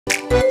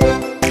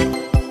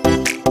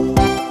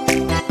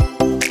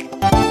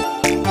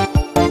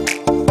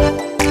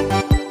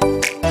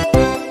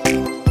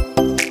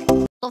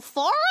the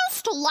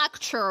Forest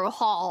Lecture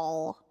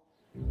Hall.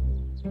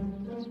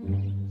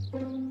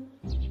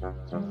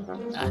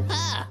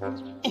 Aha!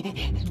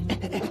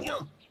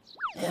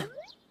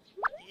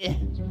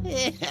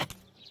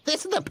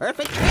 This is the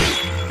perfect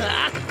treat.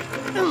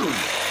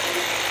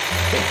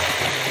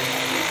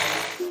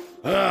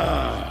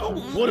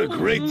 What a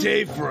great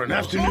day for an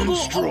afternoon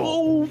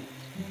stroll.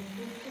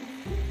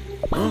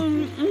 Huh?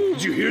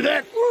 Did you hear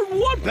that?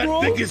 What, That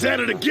bro? Vick is at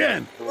it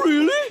again.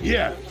 Really?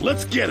 Yeah,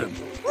 let's get him.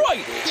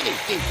 Right!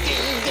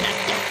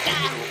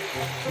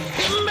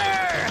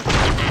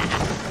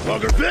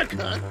 Bugger Vick,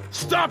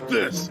 stop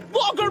this!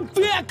 Bugger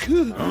Vick!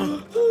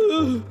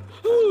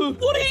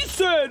 What he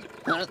said?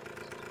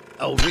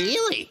 Oh,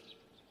 really?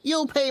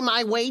 You'll pay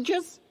my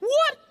wages?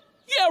 What?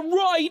 Yeah,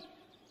 right!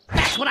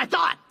 That's what I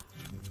thought!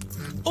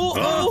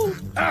 Oh!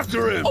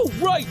 After him! Oh,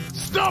 right!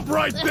 Stop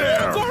right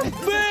there! Bugger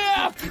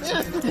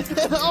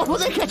Vick! Oh,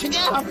 they're catching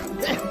up!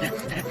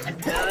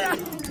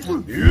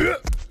 Yeah,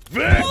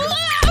 Vick!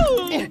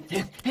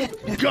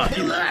 Got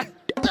you!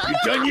 You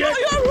done yet?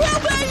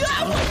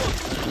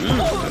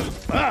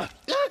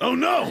 Oh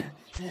no!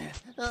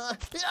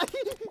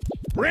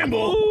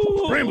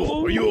 Bramble!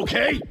 Bramble, are you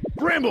okay?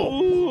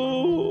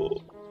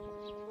 Bramble!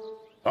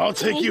 I'll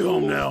take you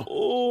home now.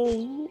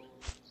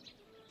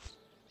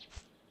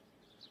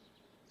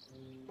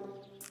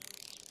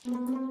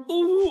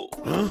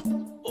 Huh?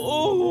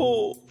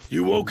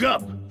 You woke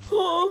up.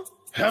 Huh?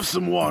 Have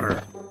some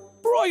water.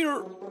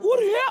 Briar, what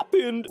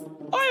happened?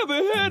 I have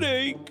a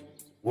headache.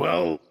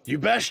 Well, you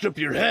bashed up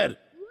your head,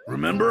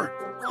 remember?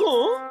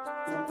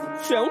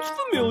 Huh? Sounds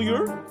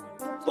familiar.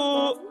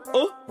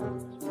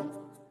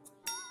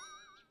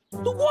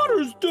 The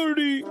water's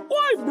dirty.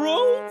 Why,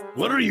 bro?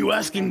 What are you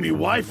asking me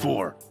why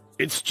for?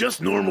 It's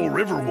just normal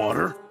river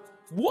water.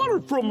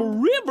 Water from a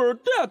river?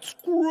 That's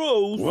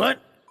gross. What?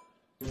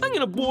 I'm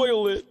gonna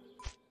boil it.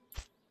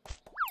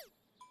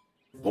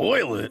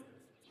 Boil it?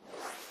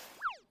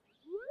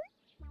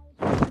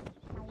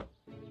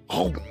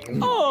 Oh.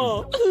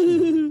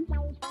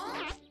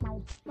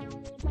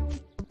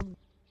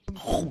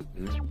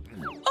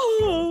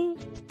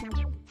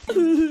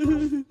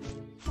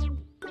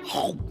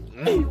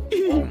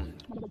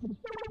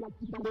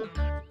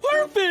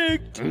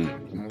 Perfect!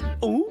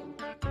 Oh?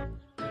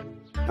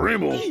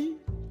 Bramble,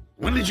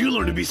 when did you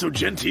learn to be so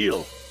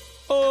genteel?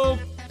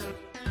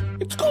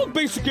 It's called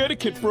basic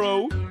etiquette,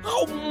 bro.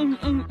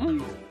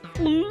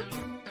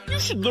 You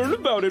should learn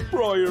about it,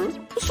 Briar.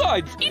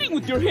 Besides, eating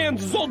with your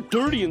hands is all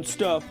dirty and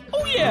stuff.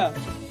 Oh, yeah.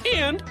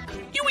 And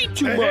you eat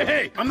too much.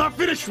 Hey, I'm not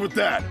finished with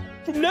that.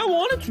 From now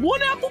on, it's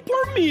 1 apple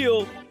per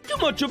meal. Too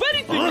much of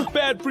anything is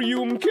bad for you,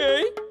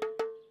 MK.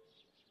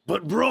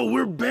 But bro,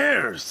 we're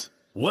bears.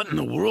 What in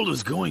the world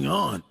is going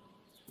on?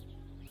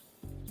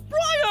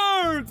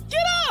 Briar,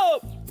 get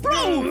up!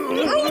 Bro,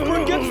 you're over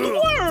against the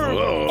worm.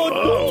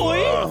 Boy.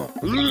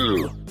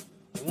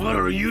 What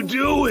are you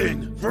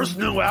doing? First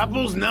no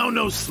apples, now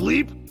no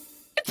sleep?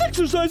 It's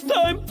exercise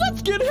time.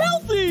 Let's get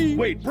healthy.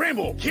 Wait,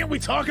 Bramble, can't we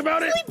talk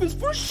about it? Sleep is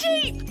for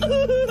sheep.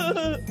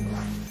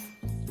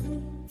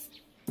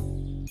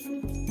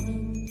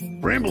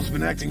 Bramble's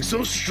been acting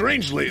so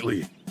strange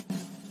lately.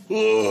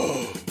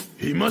 Oh,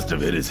 he must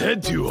have hit his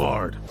head too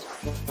hard.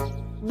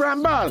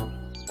 Bramble,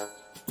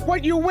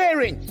 what you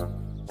wearing?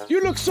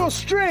 You look so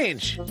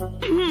strange.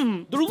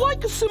 They're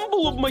like a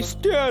symbol of my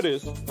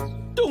status.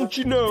 Don't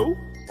you know?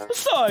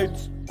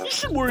 Besides, you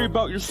should worry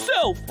about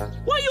yourself.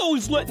 Why you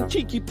always letting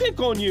Tiki pick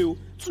on you?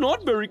 It's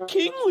not very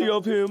kingly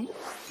of him.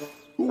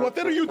 What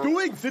are you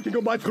doing sitting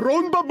on my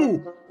throne,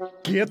 Babu?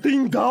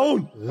 Getting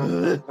down.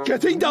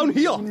 Getting down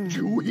here.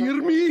 You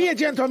hear me? Here,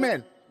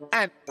 gentlemen,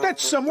 and fetch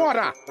some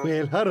water.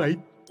 Well, all right.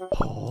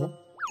 Oh,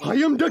 I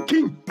am the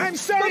king. I'm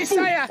sorry, Babu,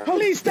 sire. how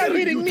Please stop dare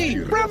hitting you me.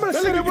 here? Bramble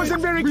said it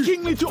wasn't very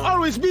kingly to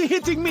always be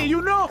hitting me,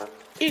 you know?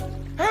 It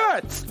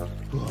hurts.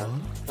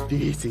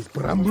 This is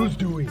Bramble's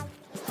doing.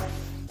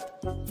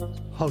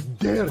 How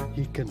dare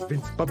he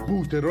convince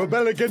Babu to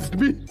rebel against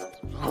me?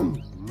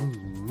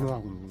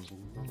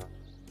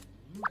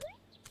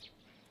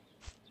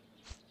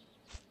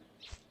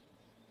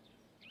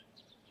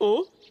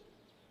 Oh?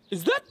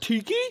 Is that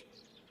Tiki?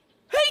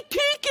 Hey,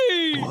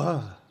 Tiki!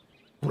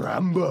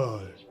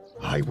 Bramble,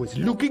 I was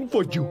looking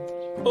for you.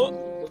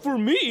 For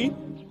me?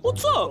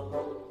 What's up?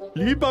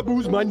 Leave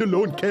Babu's mind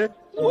alone, okay?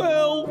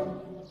 Well,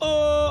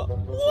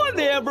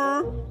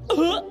 whatever.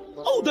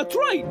 Oh, that's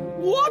right.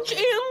 Watch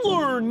and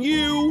learn,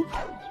 you.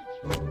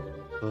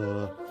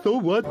 So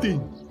what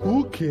then?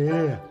 Who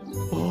cares?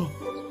 Oh,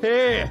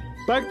 hey,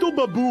 back to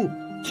Babu.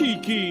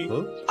 Tiki,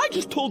 I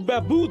just told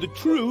Babu the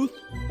truth,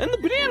 and the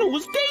banana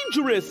was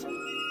dangerous.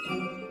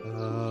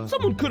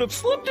 Someone could have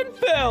slipped and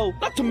fell.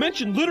 Not to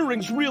mention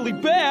littering's really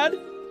bad.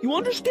 You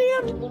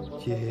understand?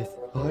 Yes,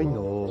 I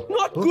know.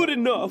 Not good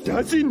enough.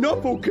 That's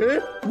enough, okay?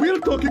 We're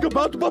talking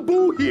about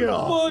Babu here.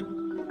 But,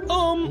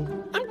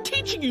 I'm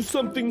teaching you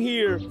something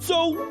here.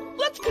 So,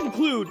 let's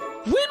conclude.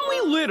 When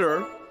we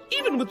litter,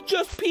 Even with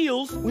just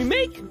peels, we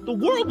make the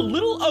world a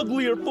little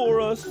uglier for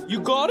us. You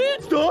got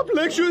it? Stop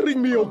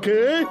lecturing me,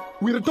 okay?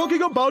 We're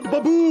talking about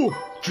Babu.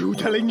 You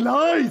telling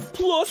lies.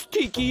 Plus,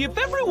 Tiki, if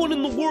everyone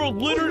in the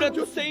world littered at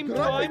the same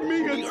time, me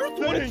the Earth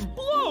would insane.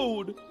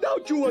 explode. Now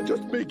you are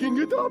just making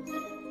it up.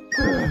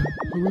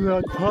 We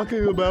are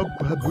talking about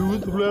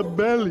Babu's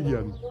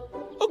rebellion.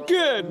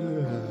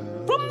 Again,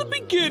 from the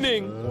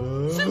beginning,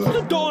 since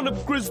the dawn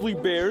of grizzly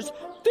bears,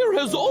 there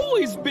has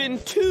always been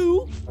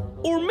two,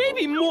 or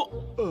maybe more.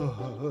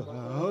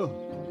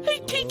 Hey,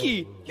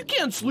 Tiki, you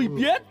can't sleep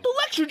yet. The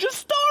lecture just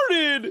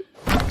started.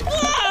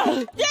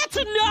 Ah, that's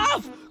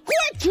enough.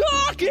 Quit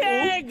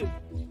talking.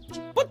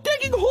 But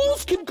digging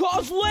holes can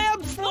cause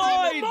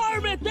landslides. I'm a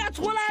marmot. That's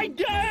what I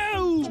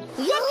do.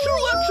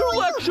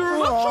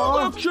 Lecture.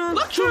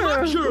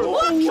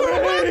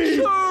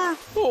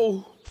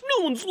 Oh,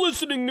 no one's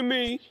listening to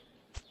me.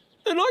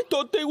 And I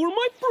thought they were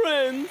my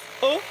friends.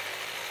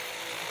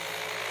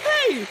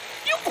 Hey,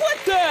 you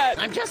quit that.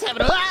 I'm just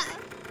having a...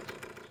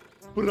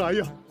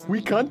 Briar,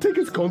 we can't take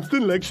his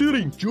constant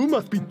lecturing. You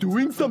must be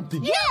doing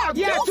something. Yeah,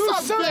 do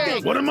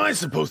something! What am I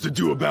supposed to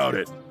do about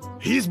it?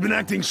 He's been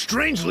acting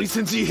strangely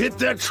since he hit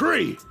that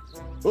tree.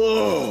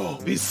 Oh,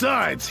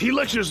 besides, he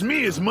lectures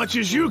me as much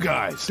as you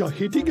guys. The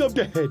hitting of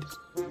the head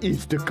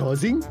is the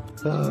causing?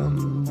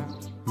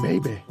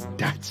 Maybe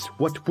that's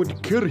what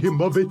would cure him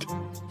of it.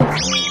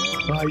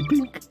 I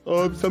think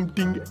of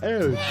something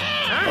else.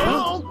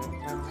 Oh,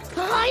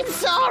 I'm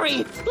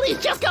sorry. Please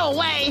just go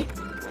away.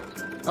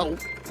 Oh,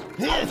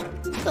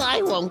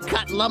 I won't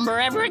cut lumber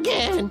ever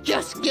again.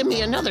 Just give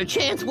me another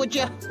chance, would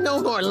you?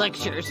 No more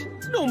lectures.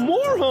 No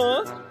more,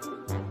 huh?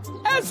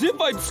 As if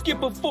I'd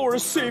skip a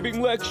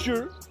forest-saving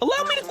lecture.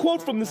 Allow me to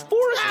quote from this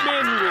forest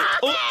manual.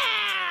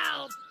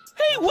 Help!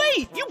 Hey,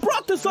 wait! You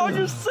brought this on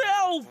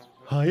yourself!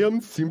 I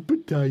am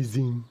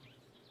sympathizing.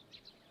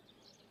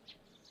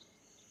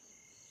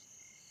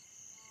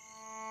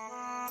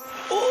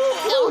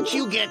 Don't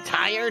you get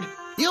tired?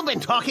 You've been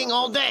talking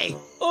all day.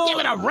 Give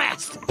it a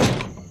rest.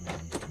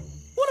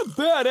 What a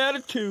bad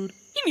attitude.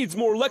 He needs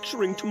more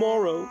lecturing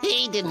tomorrow.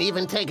 He didn't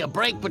even take a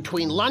break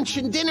between lunch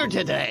and dinner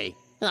today.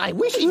 I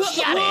wish he'd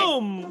shut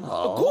it.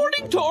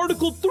 According to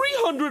Article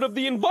 300 of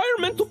the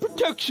Environmental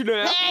Protection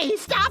Act... Hey,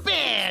 stop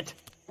it!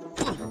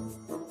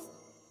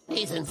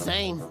 He's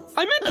insane.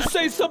 I meant to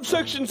say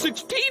subsection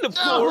 16, of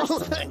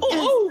course.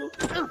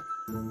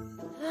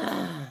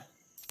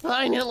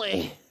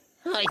 Finally,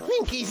 I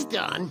think he's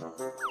done.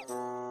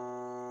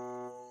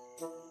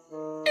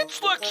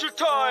 It's lecture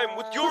time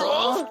with your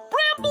host,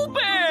 Bramble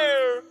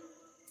Bear!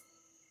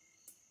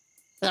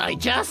 I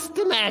just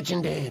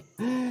imagined it.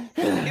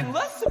 In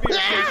less severe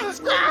cases,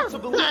 criminals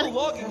of illegal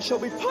logging shall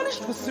be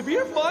punished with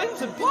severe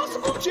fines and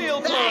possible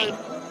jail time.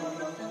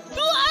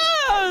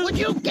 Would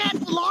you get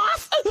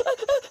lost?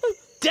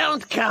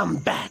 Don't come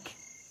back.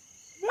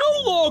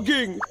 No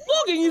logging!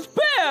 Logging is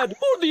bad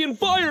for the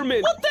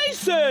environment. What they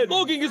said.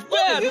 Logging is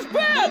bad. Logging is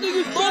bad. Logging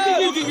is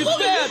bad. Logging is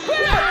bad.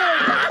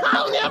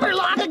 I'll never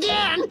log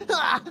again.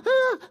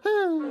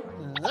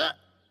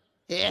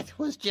 It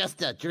was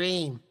just a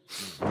dream.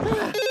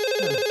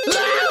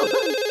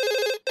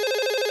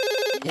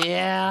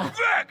 Yeah.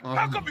 Vick,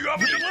 how come you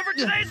haven't delivered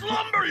today's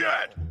lumber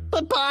yet?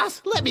 But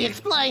boss, let me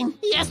explain.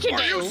 Yesterday...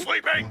 Are you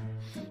sleeping?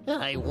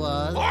 I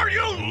was... Are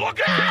you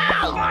looking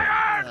at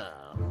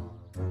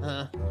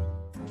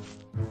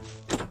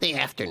The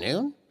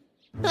afternoon?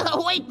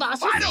 Oh, wait,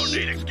 boss. I don't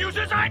need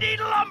excuses. I need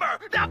lumber.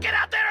 Now get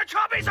out there and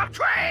chop me some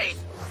trees.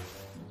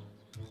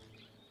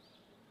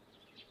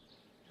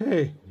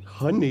 Hey,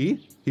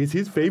 honey is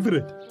his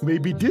favorite.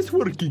 Maybe this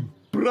working.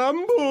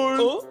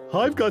 Bramble!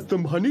 I've got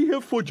some honey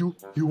here for you.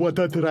 You want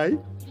to try?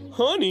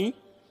 Honey?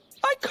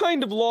 I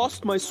kind of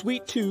lost my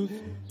sweet tooth.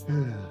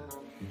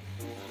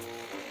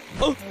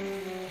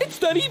 It's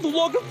that evil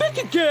logger Vick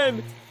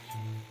again!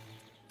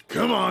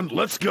 Come on,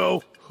 let's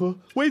go.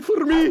 Wait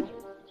for me.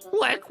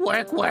 Work,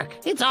 work, work.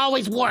 It's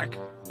always work.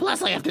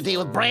 Plus, I have to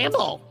deal with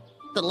Bramble.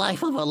 The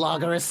life of a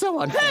logger is so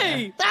unfair.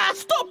 Hey!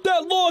 Stop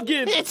that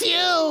logging! It's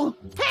you!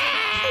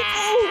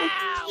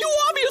 You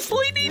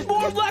obviously need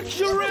more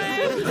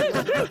lecturing!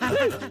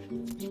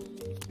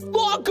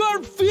 Logger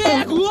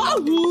Vick!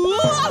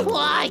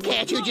 Why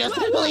can't you just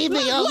leave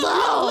me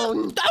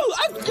alone?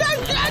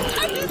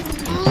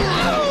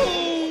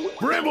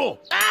 Bramble!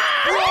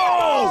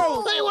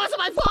 Oh! It wasn't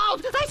my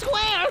fault! I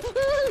swear!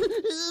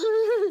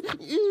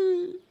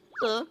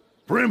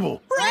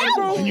 Bramble!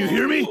 Can you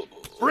hear me?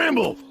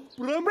 Bramble!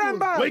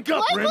 Bramble! Wake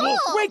up, Bramble!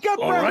 Wake up,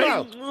 All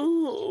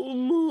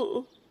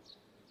Bramble!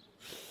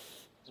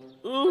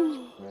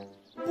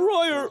 right?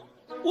 Briar,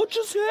 what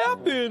just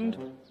happened?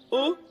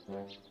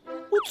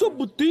 What's up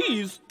with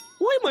these?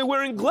 Why am I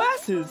wearing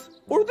glasses?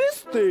 Or this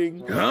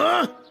thing?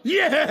 Huh?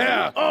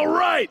 Yeah! All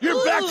right!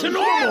 You're back to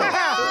normal!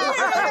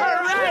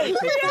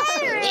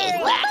 He's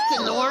back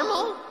to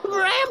normal?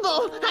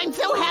 Bramble, I'm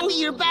so happy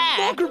you're back.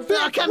 Logger Vick,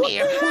 Oh, come what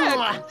here. the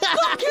heck?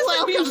 Stop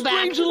kissing me, you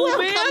strange little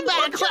man!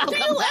 Welcome What's your back.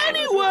 deal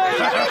anyway?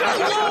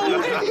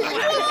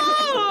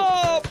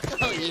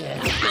 Oh, yeah.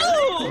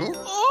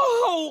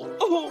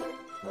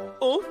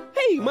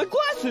 Hey, my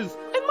glasses,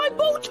 and my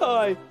bow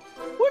tie.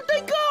 Where'd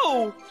they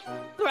go?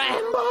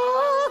 Rambo!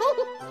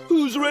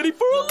 Who's ready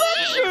for a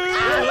lecture?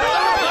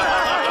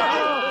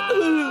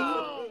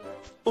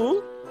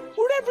 Huh?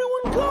 Where'd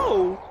everyone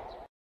go?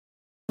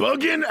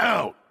 Buggin'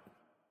 Out!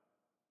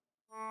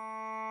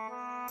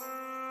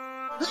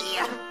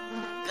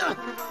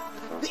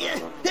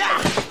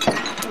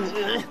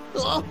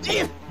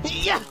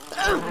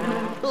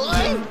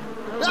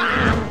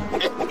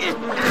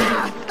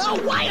 Oh,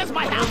 why is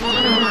my house full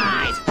of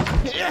flies?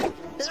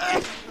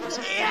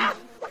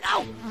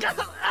 Oh,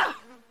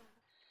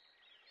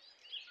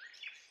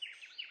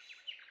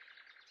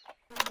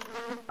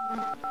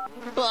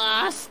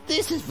 Boss,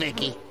 this is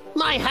Vicky.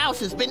 My house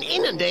has been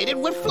inundated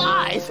with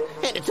flies,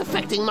 and it's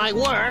affecting my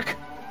work.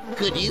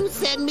 Could you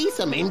send me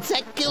some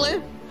insect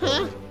killer?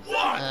 Huh?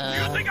 What?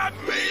 You think I'm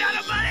made out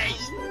of money?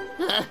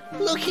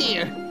 Look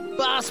here.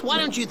 Boss, why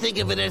don't you think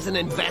of it as an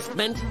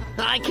investment?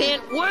 I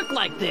can't work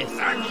like this.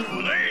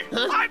 Actually,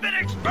 I've been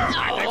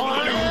experimenting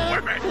with new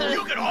equipment.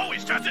 You can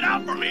always test it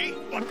out for me,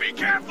 but be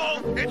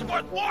careful. It's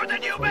worth more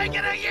than you make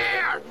in a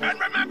year. And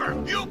remember,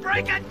 you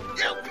break it,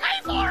 you pay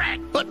for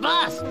it. But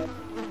boss,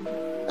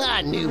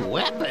 a new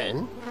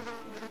weapon?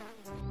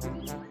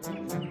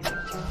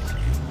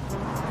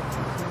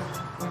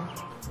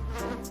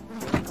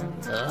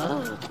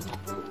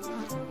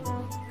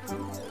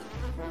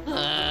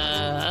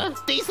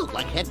 These look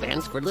like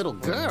headbands for little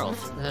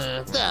girls.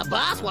 The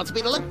boss wants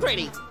me to look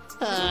pretty.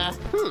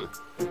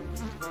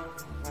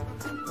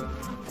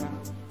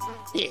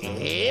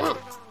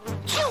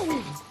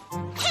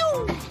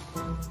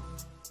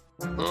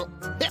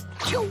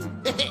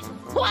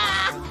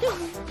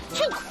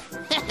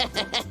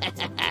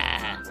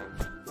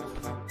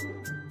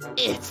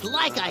 It's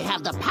like I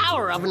have the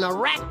power of an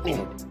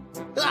arachnid.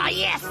 Ah,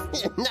 yes!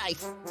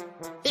 Nice.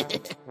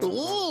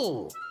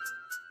 Ooh.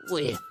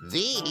 With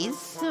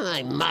these,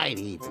 I might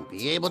even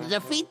be able to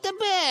defeat the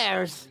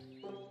bears.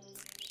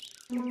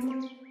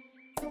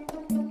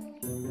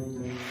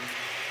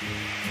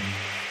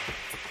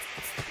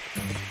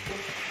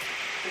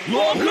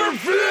 Logger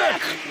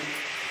Vick!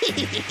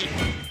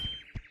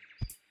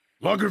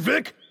 Logger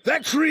Vick,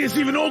 that tree is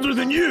even older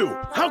than you.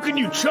 How can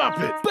you chop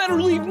it? Better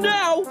leave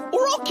now,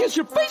 or I'll kiss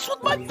your face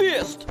with my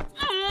fist.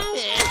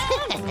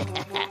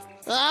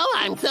 Oh,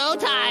 I'm so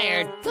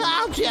tired.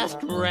 I'll just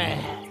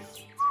rest.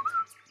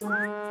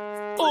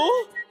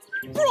 Oh?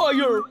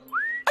 Briar!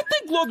 I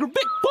think Logger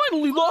Vick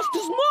finally lost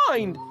his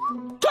mind!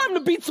 Time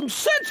to beat some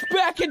sense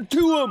back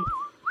into him!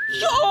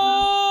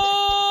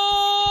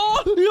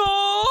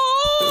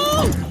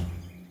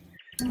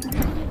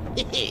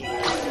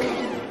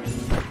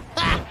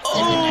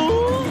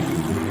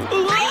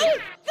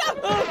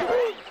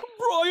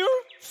 Briar,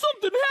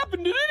 something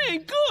happened and it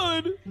ain't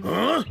good!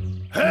 Huh?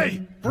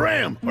 Hey,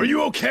 Bram, are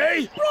you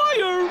okay?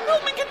 Briar,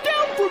 help me get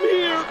down from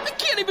here! I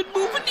can't even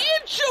move an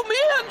inch, oh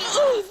man!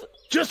 Ugh.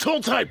 Just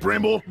hold tight,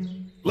 Bramble.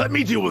 Let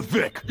me deal with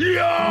Vick.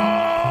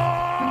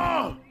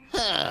 Yeah!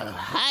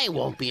 I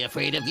won't be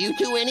afraid of you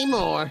two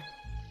anymore.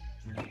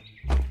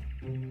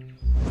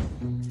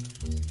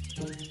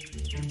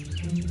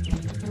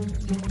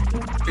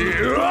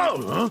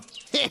 Yeah,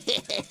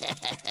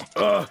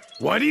 huh?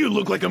 Why do you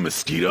look like a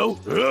mosquito?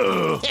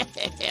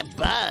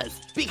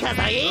 Buzz, because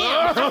I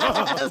am.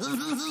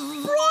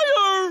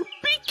 Briar,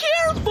 be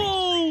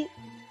careful!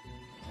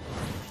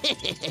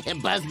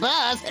 Buzz,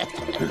 Buzz.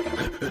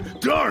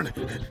 Darn,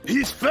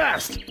 he's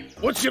fast.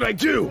 What should I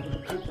do?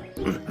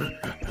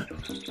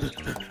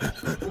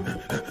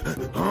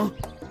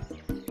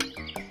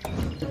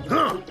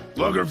 Huh?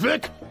 Logger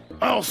Vick,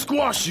 I'll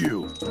squash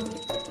you.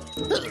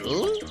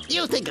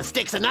 You think a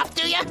stick's enough,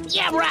 do you?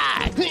 Yeah,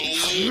 right.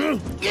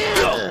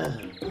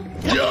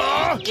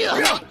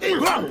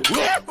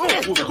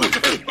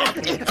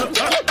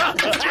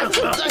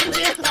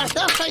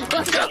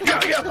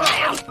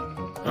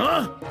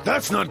 Huh?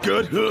 That's not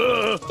good.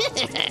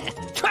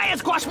 Try and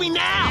squash me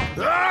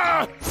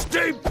now.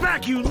 Stay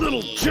back, you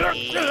little jerk.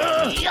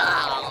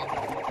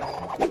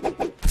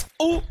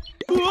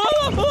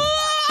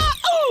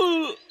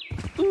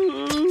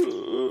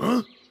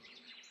 Huh?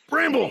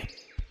 Bramble!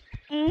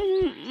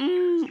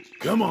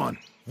 Come on.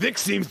 Vick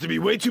seems to be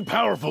way too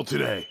powerful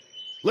today.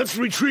 Let's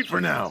retreat for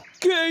now.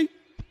 Okay.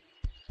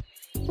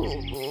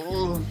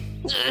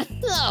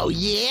 Oh,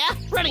 yeah?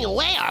 Running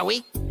away, are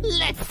we?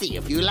 Let's see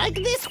if you like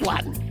this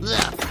one. The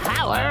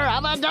power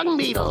of a dung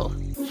beetle.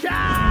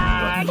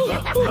 Charge! Bro,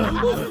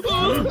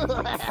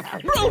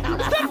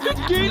 is that Vick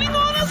gaining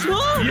on us,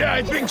 huh? Yeah,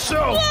 I think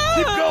so.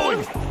 Keep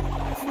going.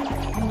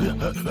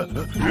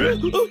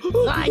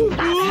 I'm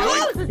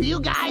coming. You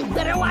guys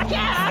better watch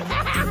out.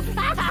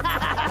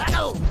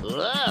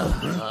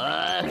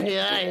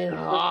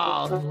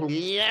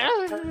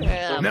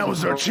 Now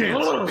is our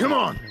chance. Come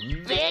on.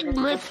 Big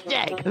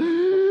mistake.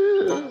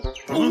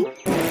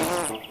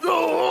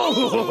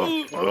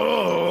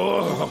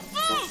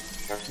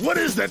 What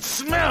is that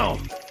smell?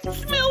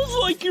 Smells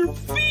like your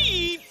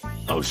feet.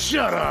 Oh,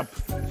 shut up.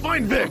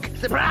 Find Vick.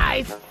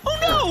 Surprise. Oh,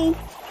 no.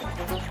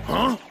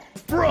 Huh?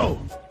 Bro.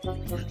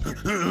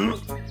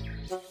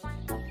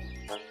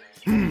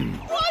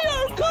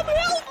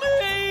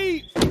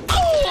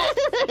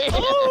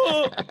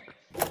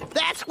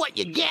 what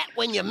you get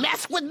when you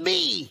mess with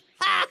me.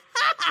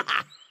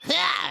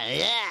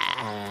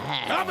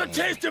 Have a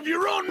taste of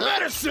your own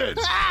medicine!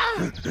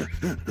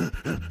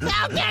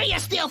 How dare you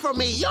steal from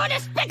me? You're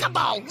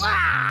despicable!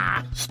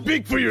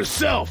 Speak for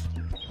yourself!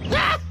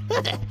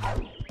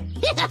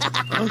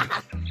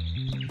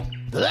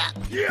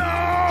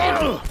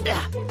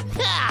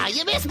 Ah,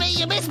 you miss me,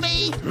 you miss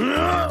me!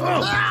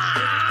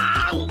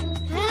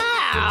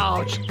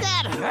 Ouch,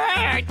 that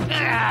hurt!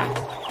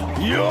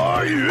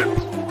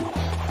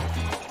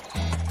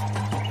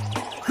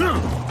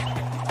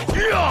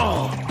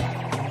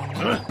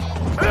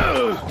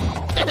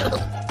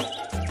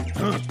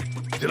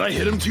 Did I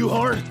hit him too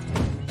hard?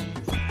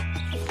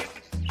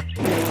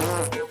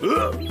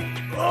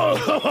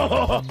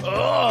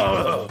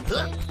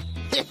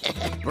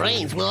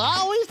 Brains will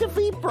always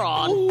defeat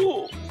brawn.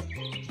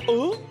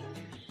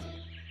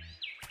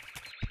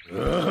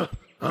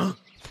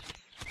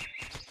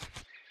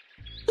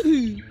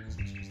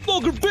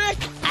 Bugger Vick!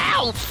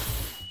 Ow!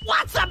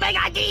 What's the big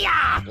idea?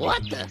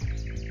 What the?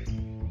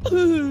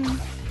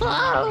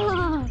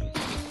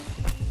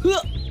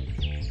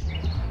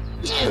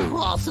 You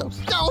also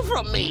stole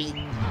from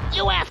me.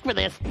 You asked for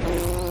this.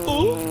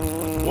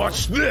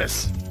 Watch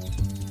this!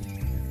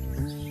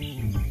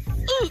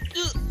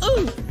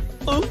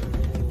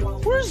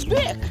 Where's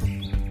Vick?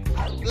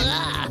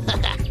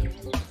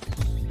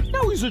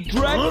 Now he's a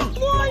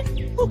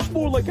dragonfly? Looks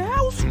more like a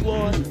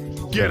housefly.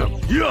 Get him!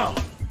 Yeah!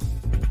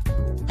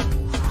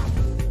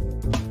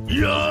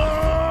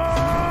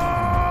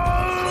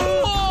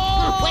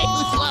 Way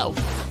too slow.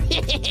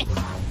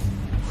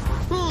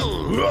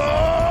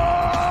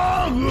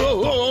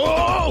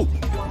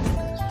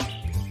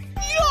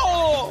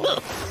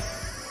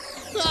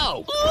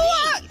 So,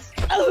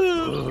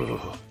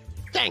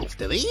 thanks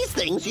to these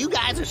things, you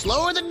guys are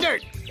slower than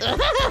dirt.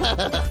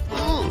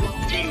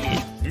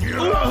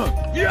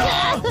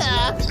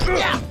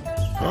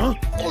 Huh?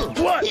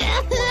 What?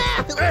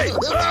 Hey!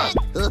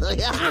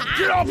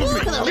 Get off of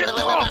me! Get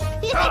off!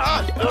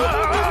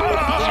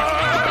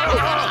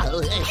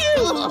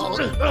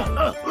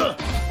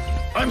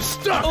 I'm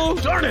stuck!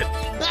 Darn it!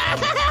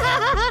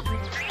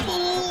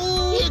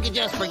 You can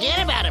just forget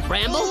about it,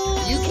 Bramble.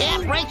 You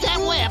can't break that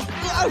web.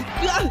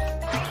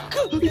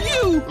 Pew!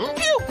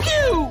 Pew!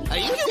 Pew! Are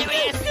you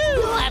serious?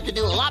 You'll have to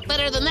do a lot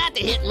better than that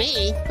to hit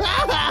me.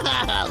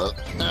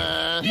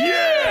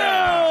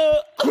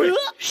 Yeah! Quick,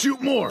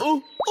 shoot more!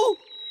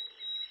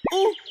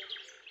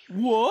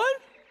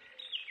 What?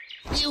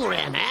 You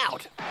ran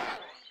out.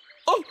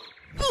 Oh,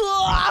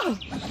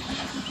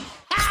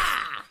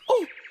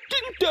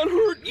 didn't that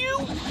hurt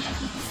you?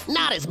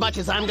 Not as much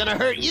as I'm gonna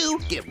hurt you.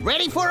 Get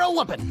ready for a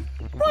whooping.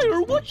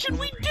 Ryder, what should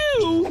we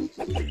do?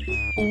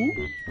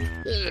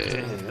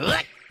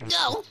 Let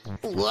go.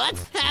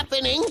 What's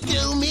happening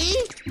to me?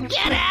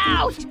 Get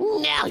out!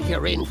 Now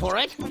you're in for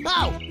it.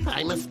 Oh,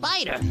 I'm a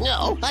spider.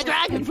 No, a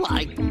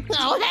dragonfly.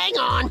 Oh, hang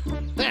on.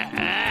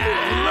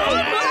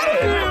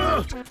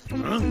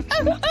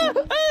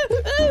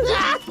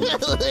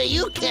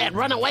 You can't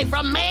run away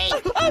from me.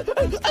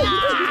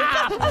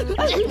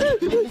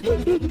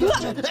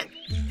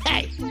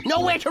 Hey,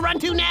 nowhere to run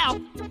to now.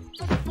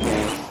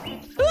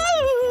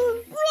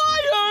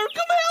 Ryder,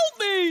 come help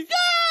me!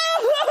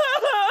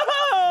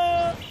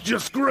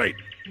 Just great!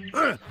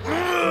 Huh?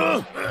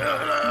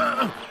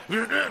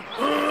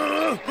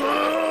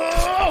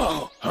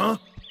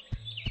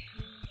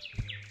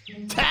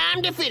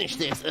 Time to finish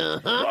this,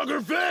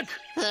 Bugger Vick!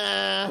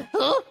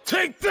 Huh?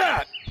 Take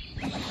that!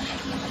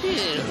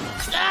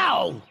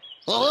 Ow!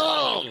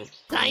 Oh,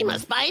 I'm a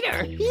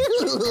spider.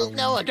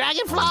 No, a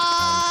dragonfly.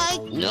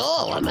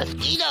 No, a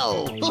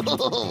mosquito.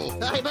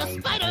 I'm a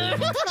spider.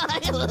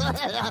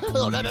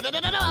 Oh, no,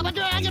 I'm a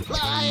dragonfly.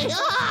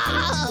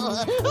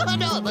 Oh,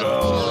 no, a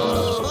mosquito.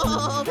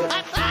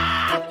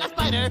 A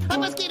spider, a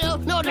mosquito,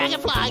 no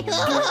dragonfly.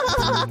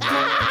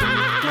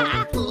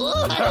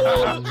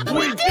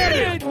 We did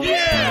it!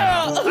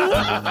 Yeah!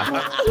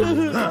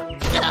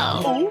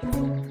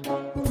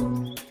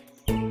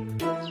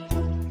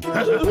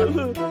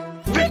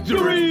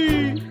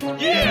 Victory!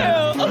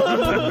 Yeah!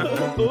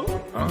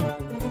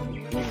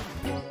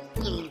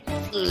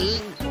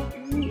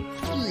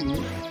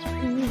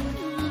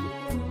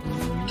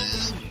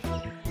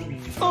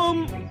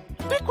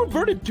 Vick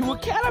reverted to a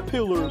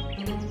caterpillar.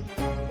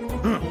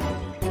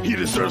 He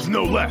deserves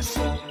no less.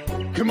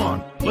 Come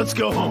on, let's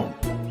go home.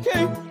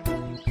 Okay.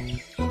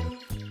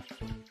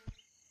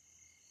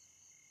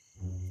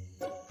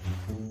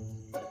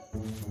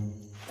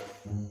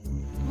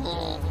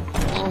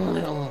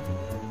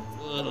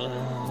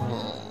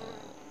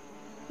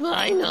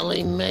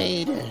 Finally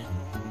made it.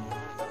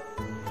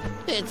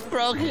 It's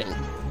broken.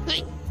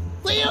 Hey,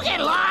 will you get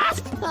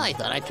lost? I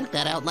thought I took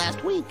that out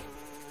last week.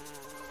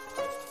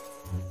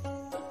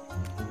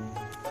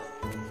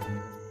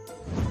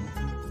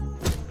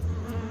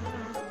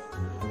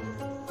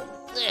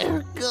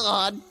 They're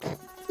gone.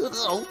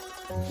 Oh.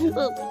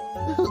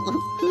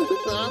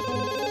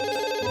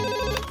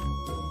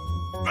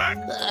 Vick,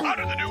 how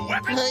did the new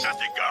weapons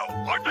testing go?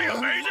 Aren't they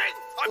amazing?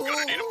 I'm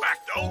gonna need him back,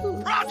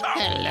 though. Pronto!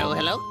 Hello,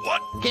 hello.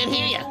 What? Can't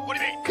hear you. What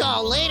do you mean?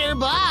 Call later,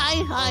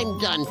 bye. I'm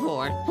done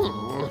for.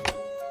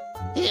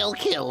 He'll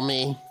kill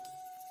me.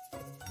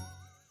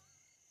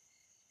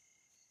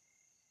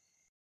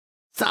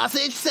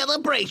 Sausage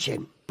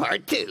Celebration,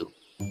 Part 2.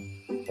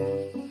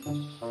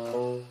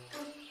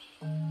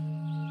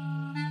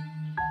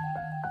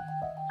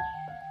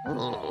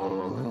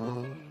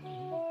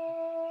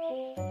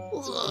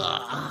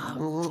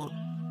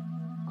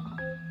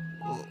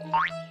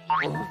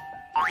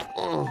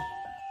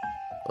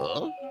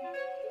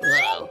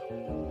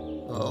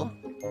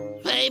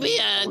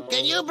 Fabian,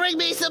 can you bring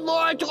me some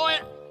more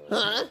toilet?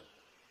 Huh?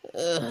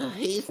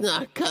 He's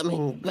not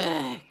coming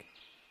back.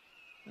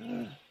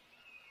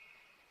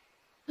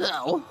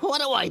 Oh,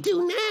 what do I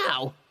do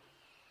now?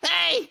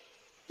 Hey,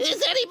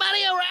 is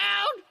anybody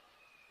around?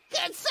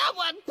 Can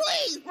someone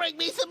please bring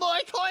me some more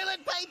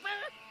toilet paper?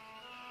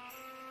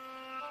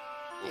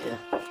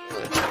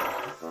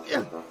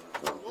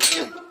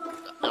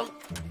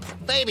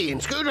 Fabian,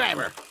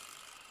 screwdriver.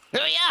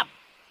 Hurry up!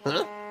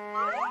 Huh?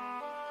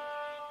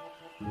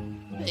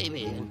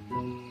 Fabian.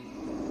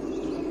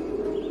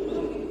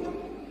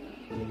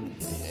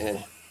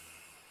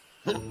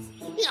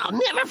 I'll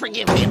never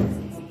forgive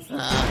him.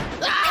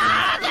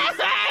 That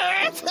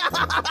hurts!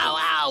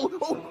 Ow!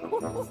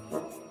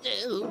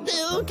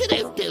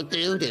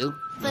 Do.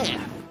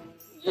 There.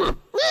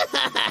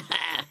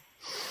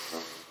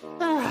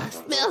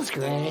 Smells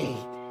great.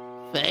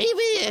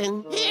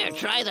 Fabian, here,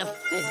 try the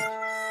fish.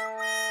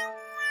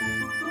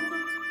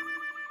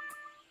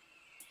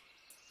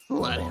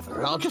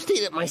 Whatever, I'll just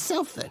eat it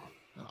myself then.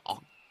 Oh.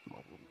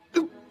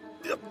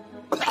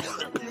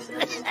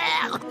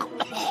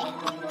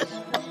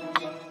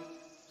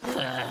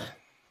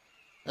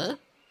 Huh?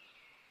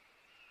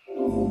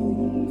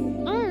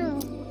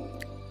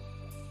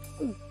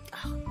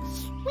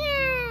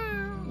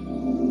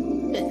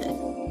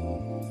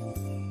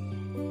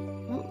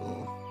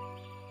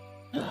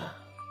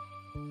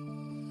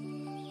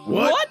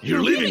 What?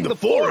 You're leaving the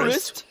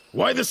forest?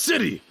 Why the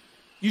city?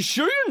 You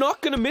sure you're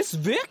not gonna miss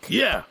Vick?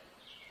 Yeah.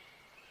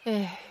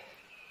 These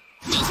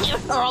here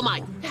are all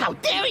mine. How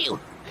dare you?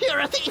 You're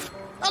a thief!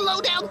 A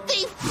low-down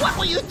thief! What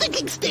were you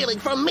thinking stealing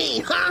from me,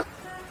 huh?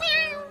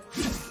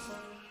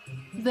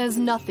 There's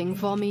nothing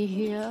for me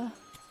here.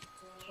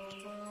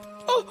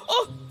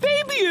 Oh,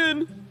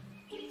 Fabian!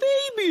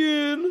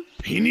 Fabian!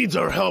 He needs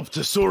our help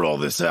to sort all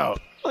this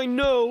out. I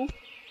know.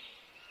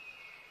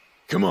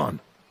 Come on,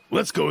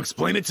 let's go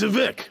explain it to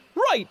Vick.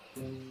 Right!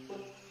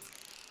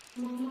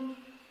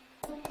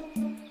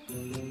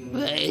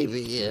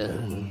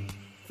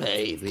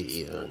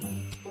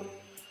 Fabian.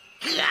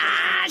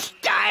 Gosh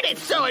darn,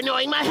 it's so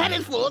annoying. My head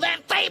is full of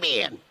that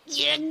Fabian.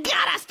 You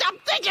gotta stop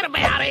thinking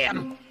about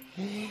him.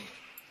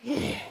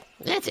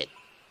 That's it.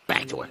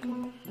 Back to work.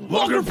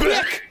 Longer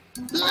Vick!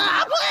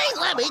 Please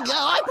let me go.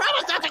 I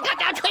promise not to cut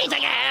down trees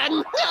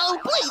again. Oh,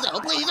 please,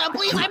 I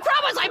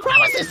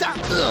promise this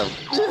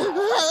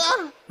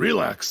time.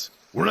 Relax.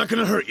 We're not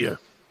gonna hurt you.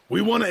 We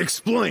want to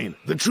explain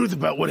the truth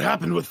about what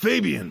happened with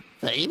Fabian.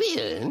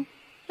 Fabian?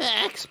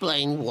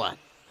 Explain what?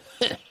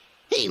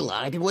 He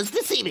lied and was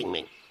deceiving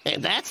me.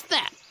 And that's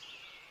that.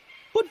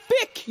 But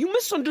Vick, you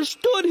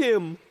misunderstood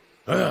him.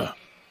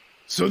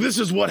 So this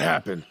is what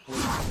happened.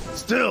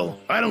 Still,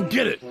 I don't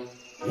get it.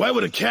 Why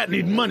would a cat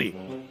need money?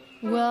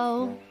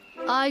 Well,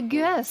 I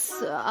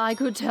guess I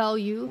could tell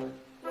you.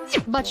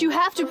 But you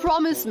have to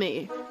promise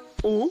me.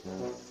 Oh?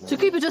 To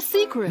keep it a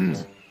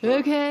secret,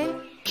 okay?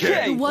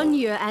 Okay. The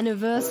 1-year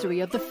anniversary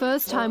of the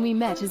first time we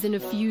met is in a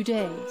few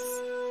days.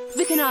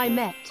 Vick and I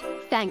met,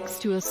 thanks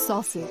to a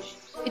sausage.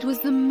 It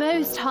was the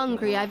most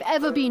hungry I've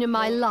ever been in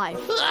my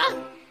life.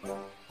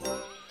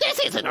 This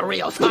isn't a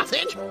real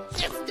sausage.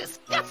 It's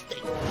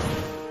disgusting.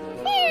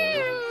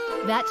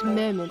 That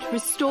moment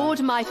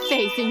restored my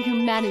faith in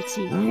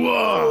humanity.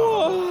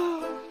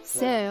 Whoa!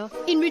 So,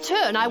 in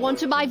return, I want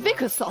to buy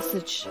Vick a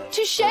sausage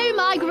to show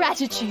my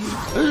gratitude.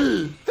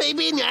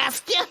 Fabian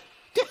asked you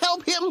to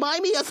help him buy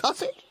me a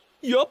sausage?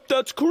 Yup,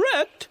 that's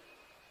correct.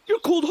 You're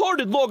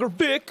cold-hearted, Logger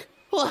Vick.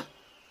 What?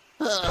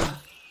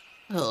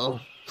 No.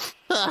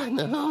 I'm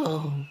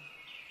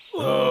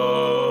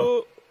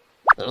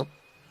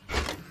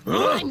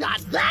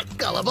not that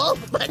gullible,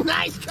 but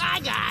nice try,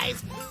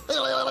 guys.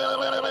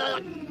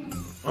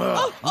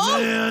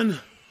 Man,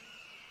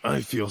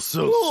 I feel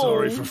so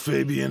sorry for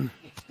Fabian.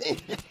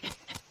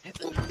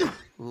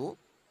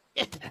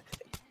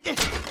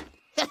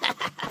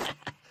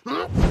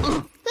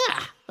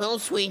 Oh,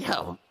 sweet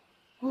home.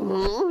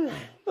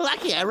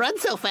 Lucky I run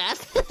so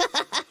fast.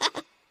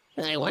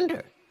 I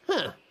wonder,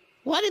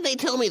 why did they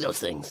tell me those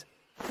things?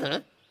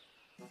 Huh?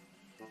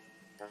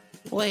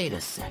 Wait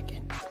a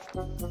second.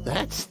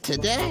 That's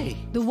today.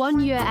 The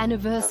 1-year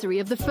anniversary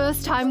of the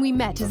first time we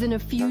met is in a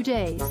few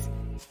days.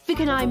 Vick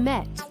and I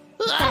met,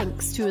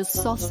 thanks to a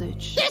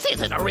sausage. This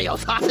isn't a real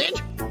sausage.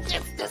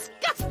 It's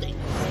disgusting.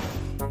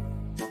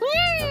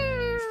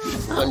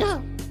 Oh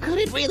no, could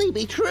it really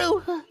be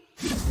true?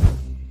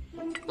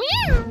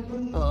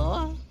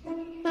 Oh.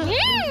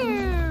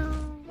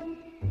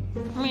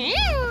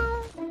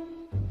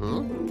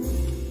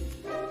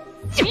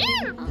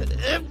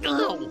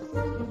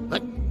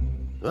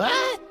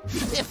 What?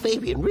 If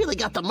Fabian really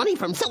got the money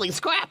from selling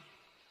scrap,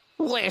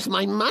 where's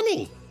my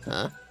money?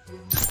 Huh?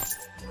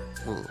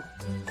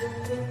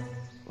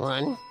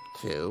 1,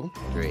 2,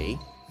 3,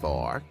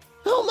 4.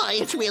 Oh my,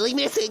 it's really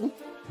missing.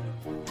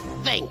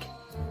 Think.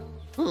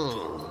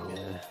 Oh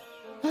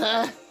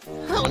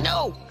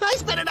no, I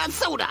spent it on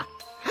soda.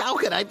 How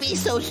could I be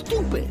so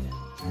stupid?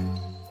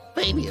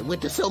 Fabian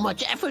went to so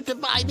much effort to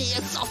buy me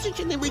a sausage,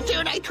 and in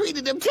return I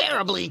treated him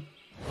terribly.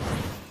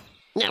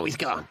 Now he's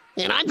gone,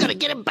 and I'm gonna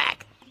get him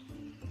back.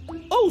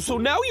 Oh, so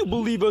now you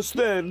believe us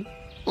then?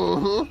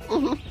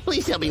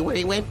 Please tell me where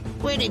he went.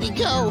 Where did he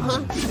go,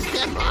 huh?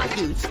 Come on,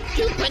 you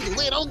stupid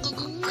little...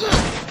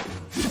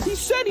 He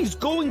said he's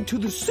going to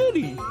the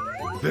city.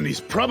 Then he's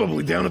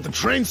probably down at the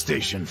train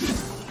station.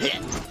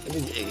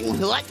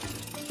 What?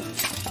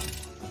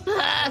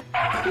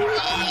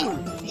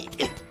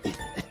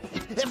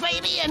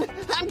 Fabian,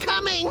 I'm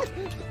coming!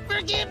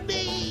 Forgive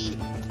me!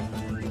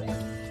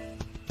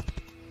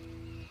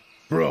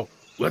 Bro,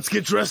 let's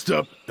get dressed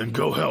up and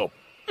go help.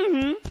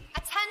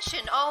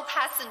 Attention all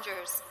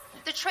passengers.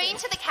 The train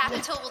to the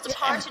capital will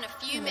depart in a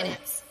few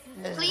minutes.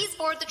 Please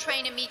board the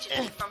train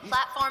immediately from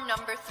platform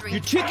number 3.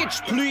 Your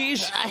tickets,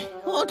 please. I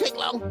won't take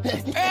long.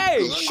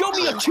 Hey, show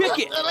me a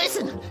ticket.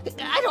 Listen,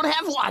 I don't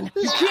have one.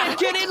 You can't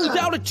get in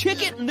without a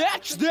ticket, and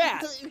that's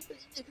that.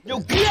 Now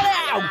get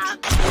out.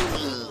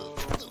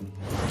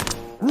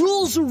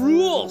 Rules are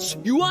rules.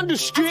 You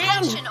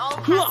understand? Attention all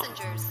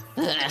passengers.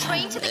 The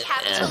train to the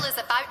capital is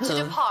about to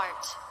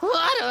depart.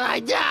 What have I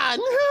done?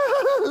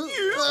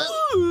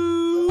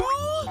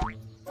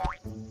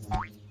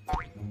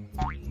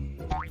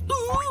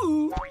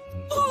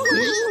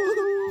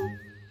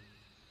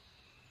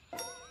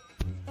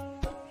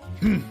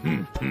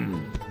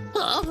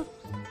 Huh?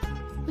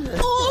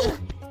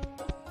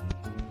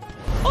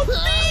 A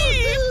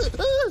thief!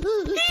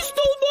 He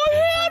stole my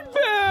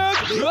handbag!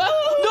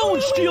 No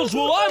one steals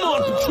while I'm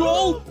on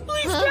patrol!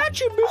 Please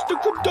catch him, Mr.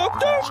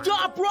 Conductor!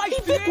 Stop right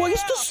there! Vick, why are you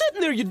still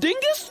sitting there, you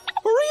dingus?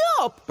 Hurry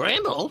up!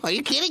 Bramble, are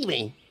you kidding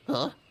me?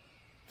 Huh?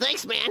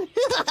 Thanks, man.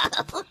 Get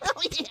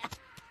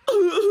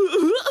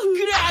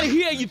out of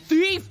here, you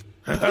thief!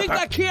 Think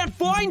I can't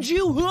find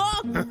you,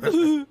 huh?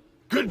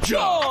 Good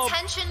job!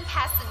 Attention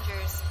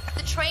passengers.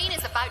 The train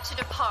is about to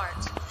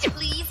depart.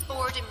 Please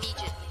board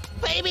immediately.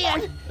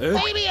 Fabian!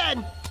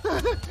 Fabian!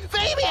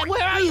 Fabian,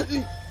 where are you?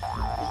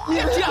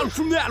 Get down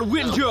from that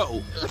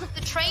window!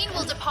 The train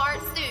will depart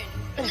soon.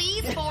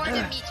 Please board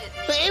immediately.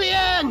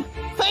 Fabian!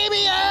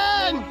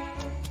 Fabian!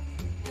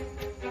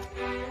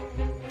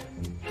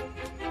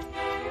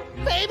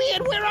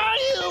 Fabian, where are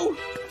you?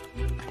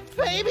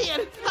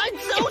 Fabian, I'm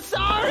so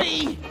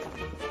sorry!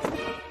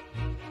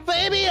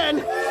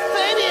 Fabian!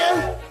 Fabian!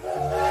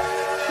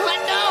 What?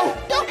 No!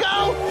 Don't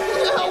go!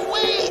 No,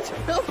 wait!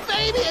 Oh,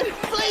 Fabian!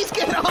 Please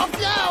get off!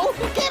 No!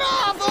 Get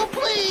off! Oh,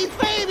 please!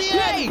 Fabian!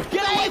 Hey!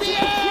 Get away from the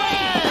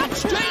train!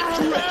 That's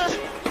dangerous!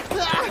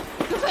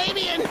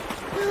 Fabian!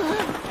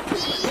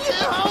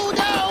 Oh,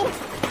 no!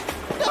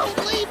 Don't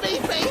leave me,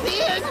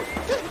 Fabian!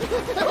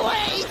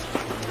 Wait!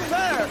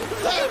 Sir!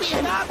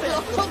 Fabian! Stop it!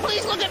 Oh,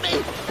 please look at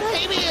me!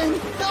 Fabian!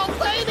 No,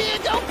 Fabian!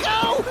 Don't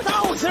go!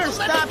 No, sir,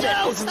 stop it!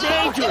 It's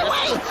dangerous!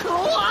 Wait!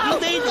 You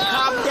need to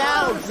calm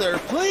down, sir.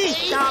 Please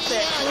stop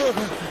it.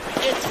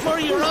 It's for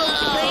your own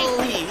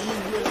safety.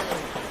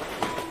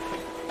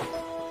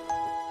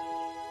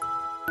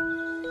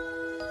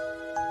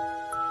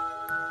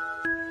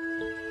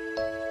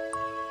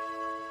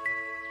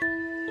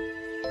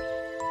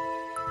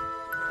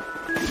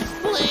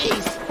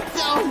 Please,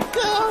 don't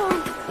go!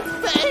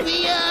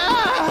 Fabian!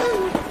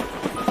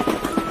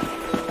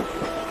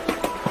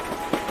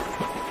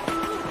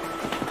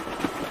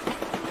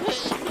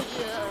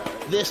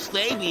 This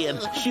Fabian,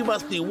 she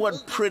must be one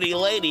pretty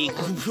lady.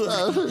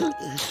 Huh?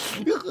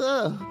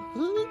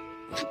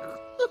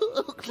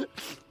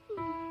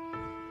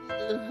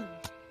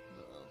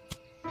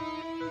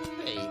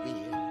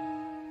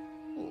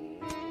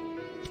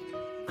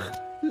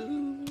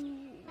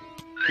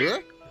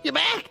 You're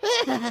back?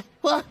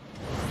 What?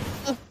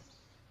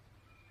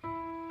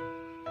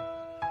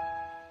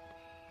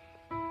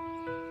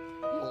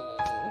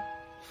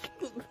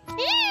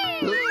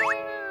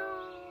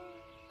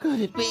 Could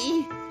it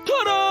be?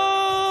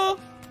 Ta-da!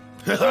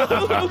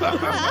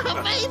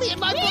 Fabian,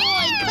 my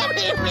boy! Come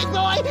here, big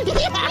boy!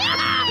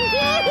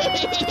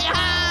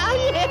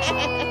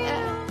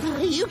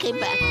 You came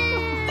back.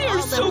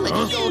 You're so let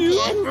you go cute.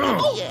 again.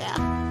 Yeah.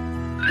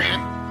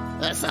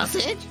 Huh? A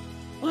sausage?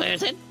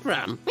 Where's it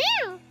from?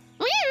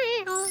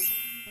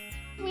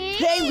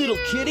 Hey, little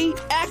kitty.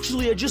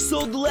 Actually, I just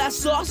sold the last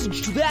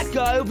sausage to that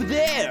guy over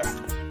there.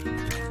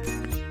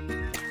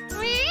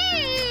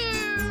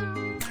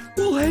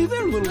 Well, hey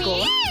there, little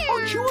guy.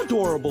 Aren't you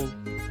adorable?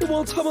 You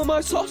want some of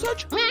my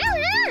sausage?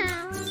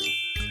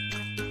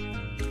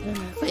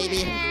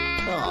 Fabian,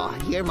 oh,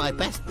 you're my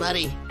best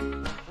buddy.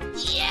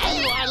 Yeah,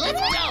 you are.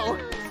 Let's go.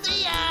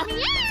 See ya.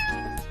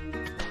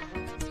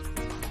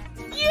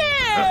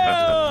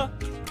 Yeah!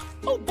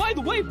 Oh, by the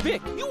the way,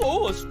 Vic, you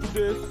owe us for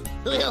this.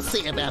 We'll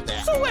see about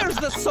that. So where's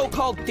the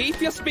so-called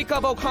thief you speak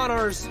of,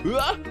 O'Connors?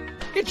 Huh?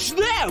 It's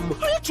them!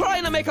 Are you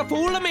trying to make a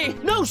fool of me?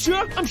 No,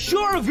 sir, I'm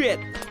sure of it.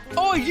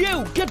 Oh,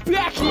 you, get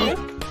back here.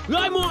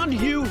 I'm on to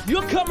you.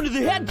 You're coming to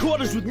the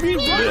headquarters with me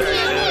right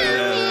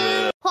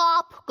now.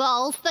 Pop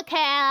goes the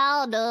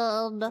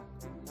cannon.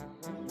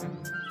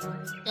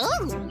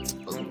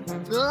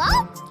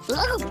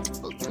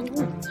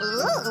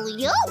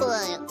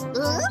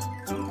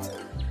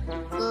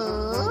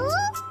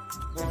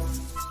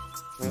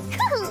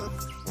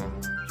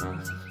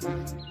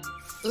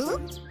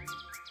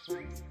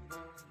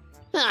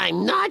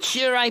 I'm not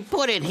sure I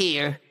put it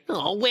here.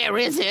 Oh, where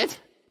is it?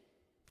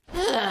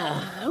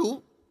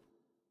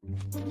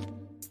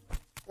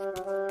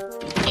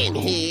 In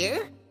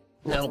here?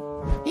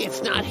 No,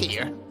 it's not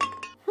here.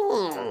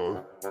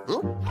 Bummer.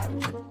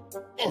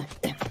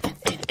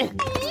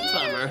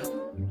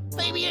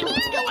 Maybe I need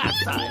to go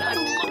outside. I'm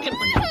looking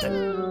for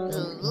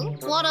something.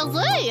 What is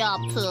he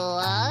up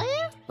to,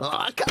 eh?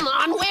 Oh, come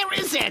on, where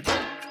is it?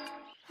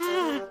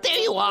 There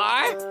you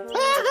are.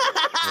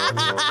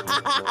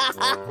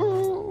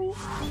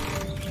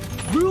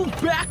 Move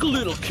back a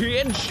little,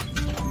 kids.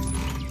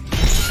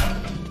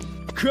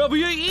 Cover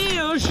your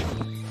ears.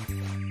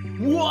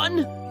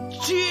 1,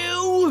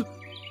 2,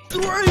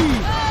 3.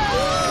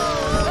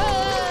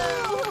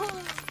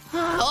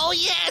 Oh,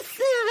 yes.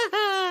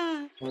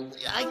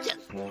 I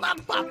just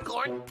love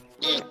popcorn.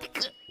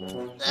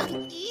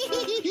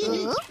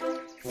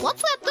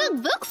 What's that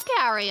thing Vick's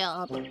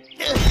carrying?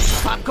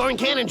 Popcorn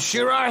cannons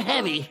sure are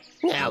heavy.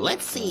 Now,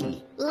 let's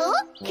see.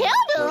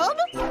 Cannon?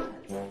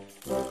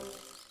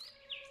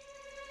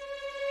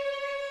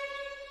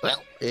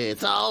 Well,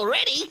 it's all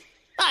ready.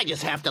 I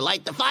just have to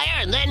light the fire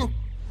and then...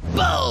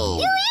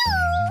 boom!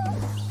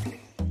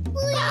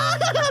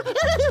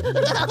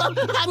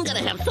 I'm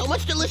gonna have so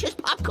much delicious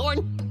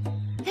popcorn.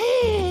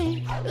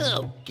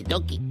 Okie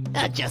dokie.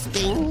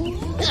 Adjusting.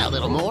 A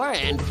little more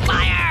and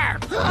fire!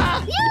 I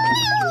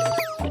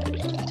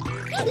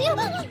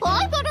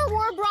thought it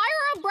were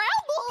Briar and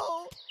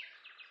Bramble.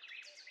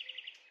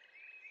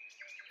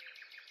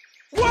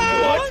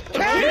 What?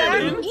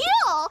 Cannon?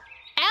 Yeah,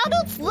 and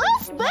it's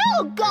this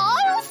big,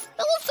 guys. It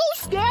was so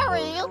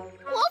scary.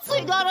 What's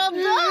he gonna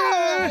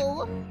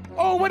do?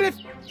 Oh, what if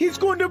he's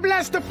going to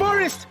blast the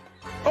forest?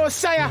 Oh,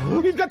 sire,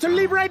 we've got to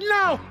leave right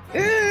now.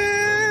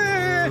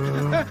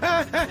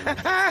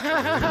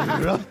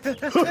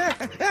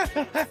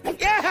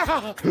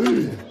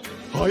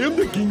 I am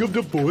the king of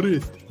the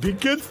forest. Vick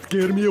can't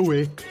scare me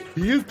away.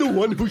 He is the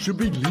one who should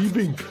be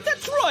leaving.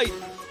 That's right.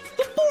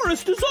 The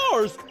forest is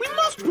ours. We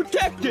must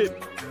protect it.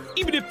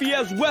 Even if he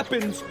has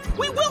weapons,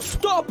 we will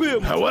stop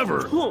him.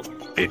 However,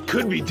 it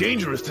could be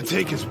dangerous to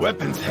take his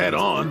weapons head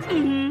on.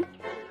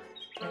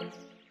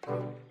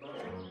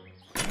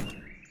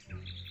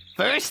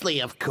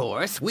 Firstly, of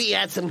course, we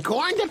had some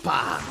corn to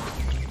pop.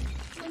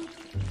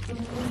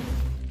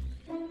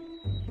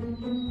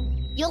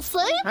 You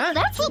see?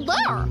 That's it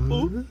there.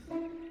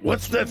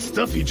 What's that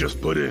stuff he just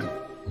put in?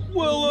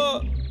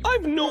 Well,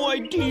 I've no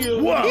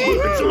idea. Wow,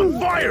 it's on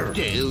fire!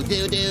 Do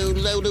do do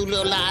lo do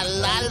lo la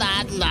la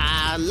la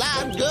la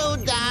la do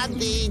da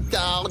dee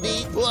do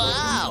dee.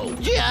 Wow!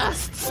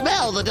 Just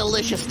smell the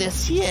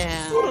deliciousness,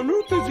 yeah. What on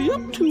earth is he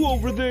up to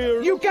over there?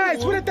 You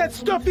guys, what if that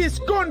stuff is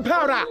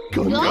gunpowder?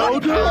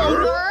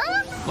 Gunpowder?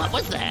 What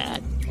was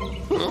that?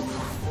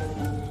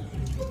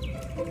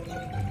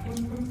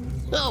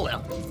 Oh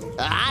well,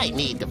 I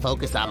need to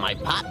focus on my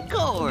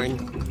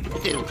popcorn.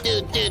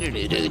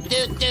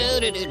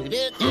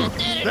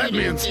 That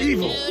man's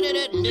evil.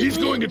 He's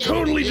going to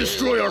totally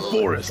destroy our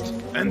forest.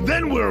 And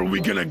then where are we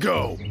gonna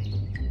go?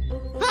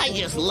 I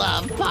just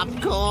love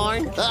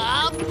popcorn.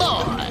 Oh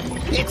boy,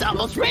 it's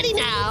almost ready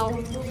now.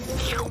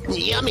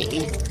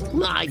 Yummy,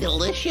 my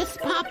delicious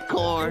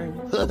popcorn.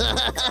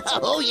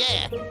 Oh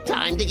yeah,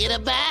 time to get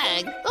a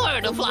bag or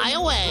to fly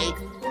away.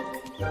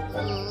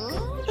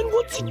 And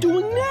what's he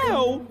doing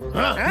now?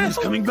 He's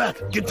coming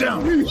back. Get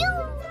down.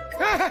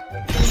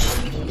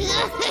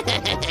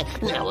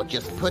 Now we'll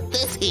just put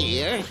this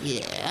here,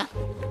 yeah.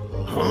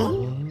 Huh?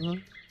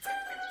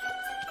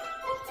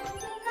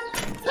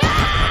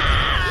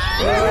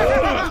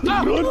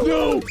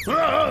 No!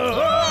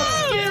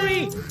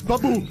 Scary!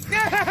 Babu!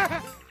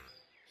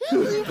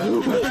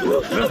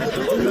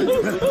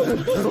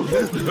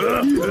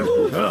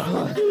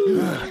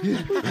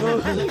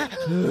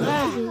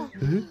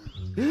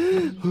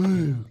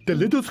 The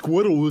little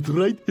squirrel was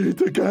right.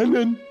 It's a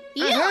cannon.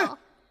 Yeah.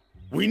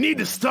 We need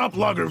to stop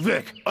Logger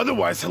Vick,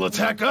 otherwise he'll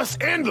attack us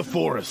and the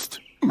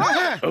forest.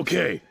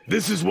 Okay,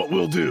 this is what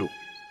we'll do.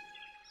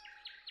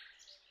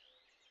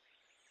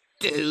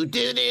 Do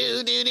do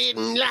do do do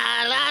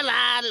la la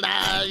la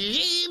la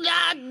dee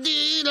la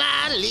dee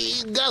la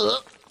lee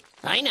go.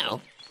 I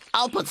know.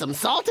 I'll put some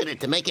salt in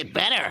it to make it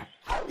better.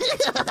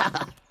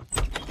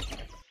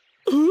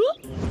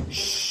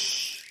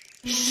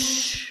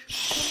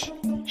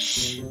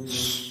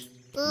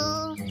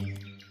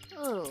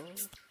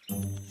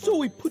 So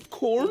we put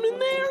corn in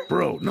there?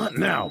 Bro, not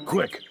now.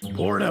 Quick,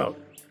 pour it out.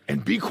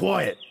 And be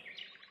quiet.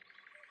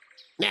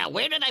 Now,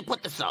 where did I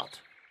put the salt?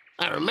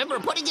 I remember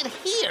putting it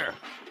here.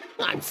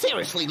 I'm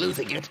seriously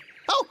losing it.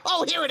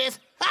 Oh, here it is.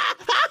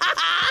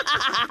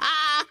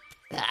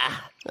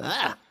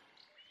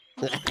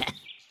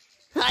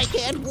 I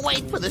can't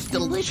wait for this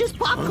delicious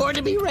popcorn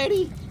to be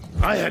ready.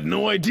 I had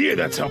no idea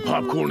that's how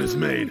popcorn is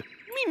made.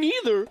 Me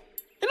neither. And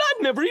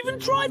I've never even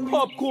tried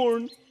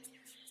popcorn.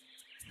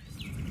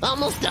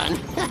 Almost done.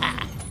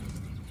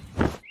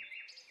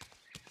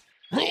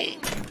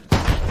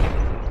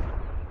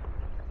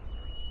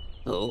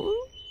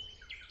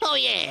 Oh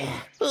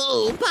yeah.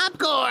 Ooh,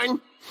 popcorn.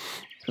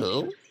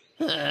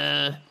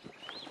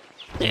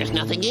 There's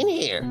nothing in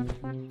here.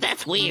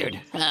 That's weird.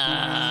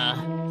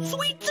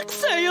 Sweet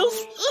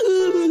success.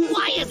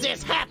 Why is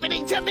this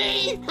happening to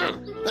me?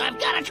 I've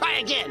got to try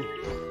again.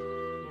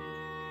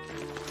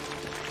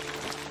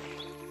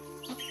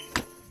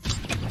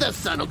 The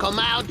sun will come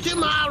out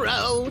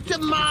tomorrow.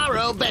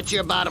 Tomorrow, bet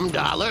your bottom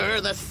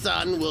dollar the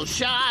sun will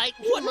shine.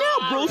 What now,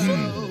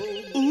 Brosen?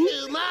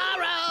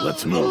 Tomorrow.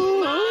 Let's move.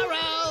 Tomorrow.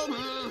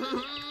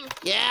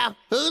 Yeah,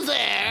 who's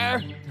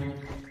there?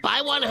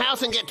 Buy one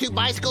house and get 2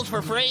 bicycles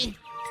for free?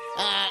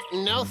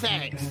 No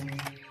thanks.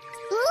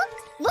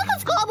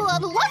 Let's go,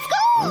 let's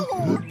go!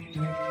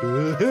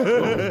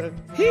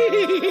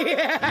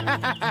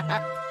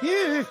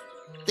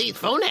 These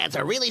phone ads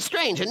are really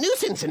strange, a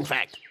nuisance, in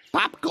fact.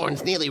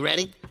 Popcorn's nearly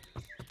ready.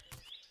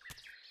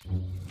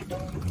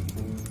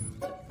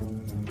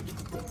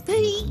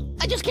 Hey,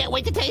 I just can't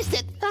wait to taste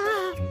it.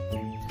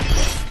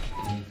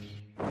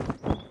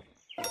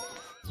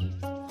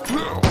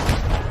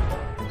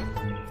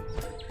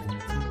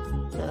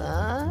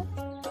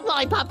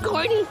 My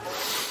popcorny.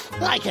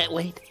 I can't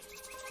wait.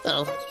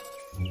 Oh.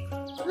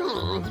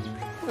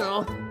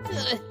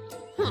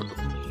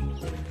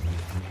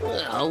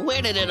 Oh,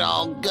 where did it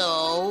all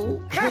go?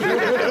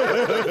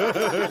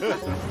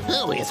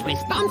 Who is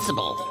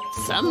responsible?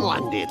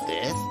 Someone did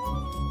this.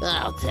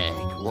 I'll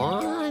take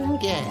one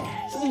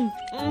guess.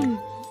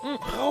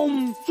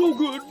 So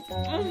good.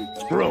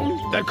 Bro,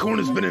 that corn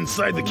has been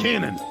inside the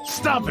cannon.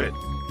 Stop it.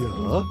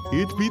 Yeah,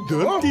 it be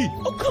dirty.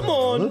 Oh, come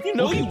on. You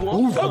know you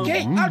want some.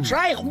 Okay, I'll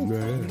try.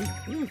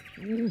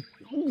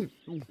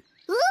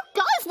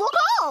 Guys, look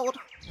out!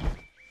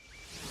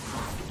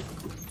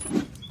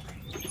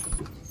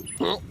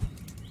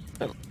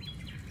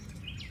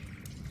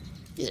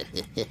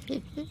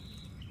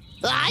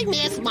 I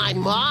miss my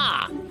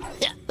mom.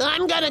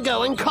 I'm gonna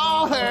go and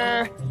call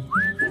her.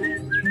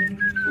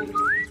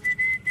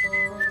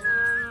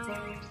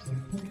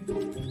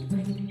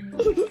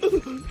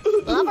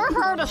 Ever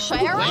heard of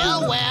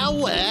Sharon?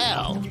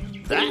 Well.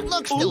 That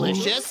looks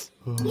delicious.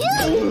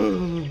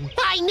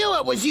 I knew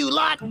it was you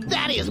lot.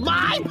 That is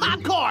my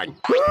popcorn.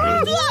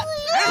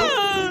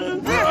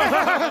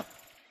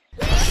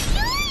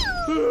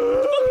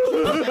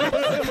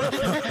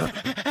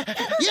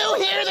 You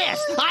hear this?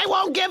 I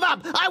won't give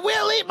up. I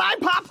will eat my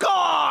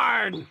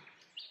popcorn.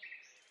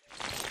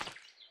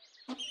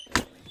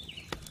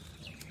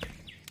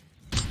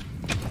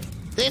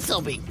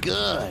 This'll be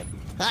good.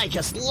 I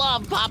just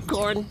love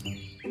popcorn.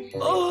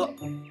 Oh,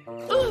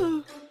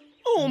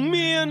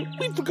 man.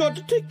 We forgot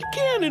to take the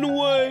cannon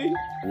away.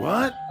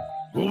 What?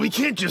 Well, we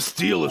can't just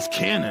steal his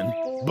cannon.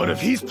 But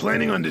if he's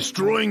planning on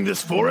destroying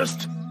this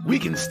forest, we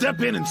can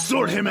step in and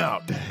sort him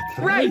out.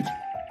 Right.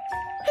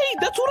 Hey,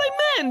 that's what I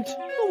meant.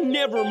 Oh,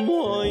 never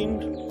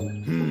mind.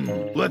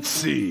 Let's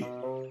see.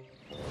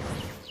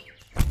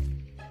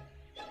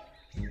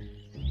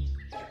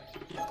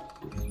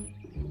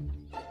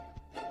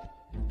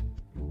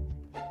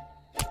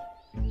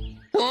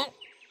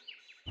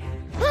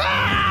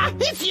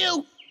 It's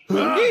you!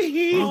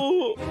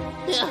 Oh.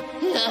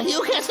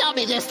 You can stop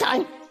me this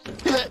time.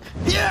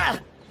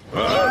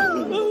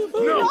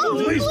 No,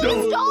 please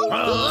don't.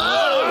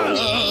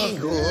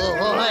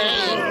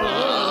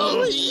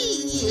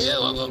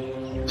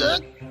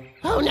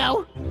 Oh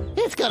no,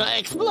 it's gonna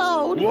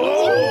explode.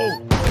 Whoa!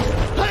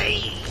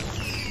 Hey!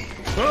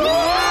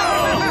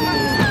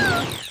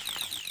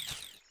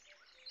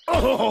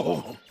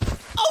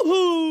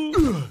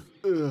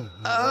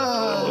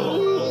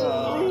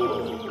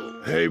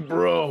 Hey,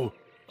 bro,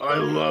 I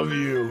love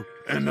you,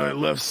 and I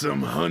left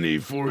some honey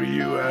for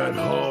you at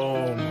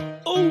home.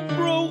 Oh,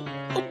 bro,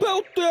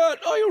 about that,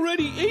 I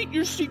already ate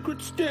your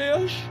secret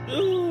stash.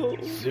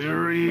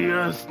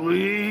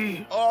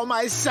 Seriously? Oh,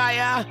 my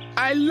sire,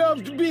 I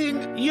loved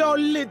being your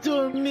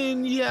little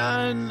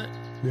minion.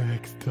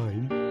 Next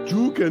time,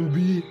 you can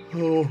be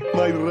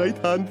my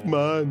right-hand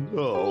man.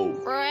 Oh.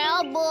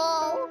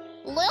 Rebel,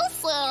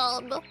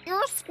 listen,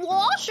 you're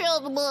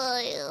squashing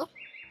me.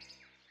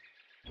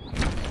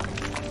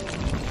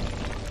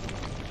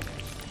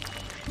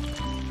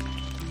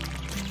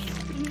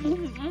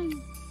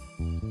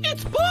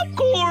 It's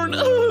popcorn!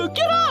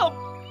 Get up!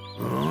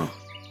 Huh?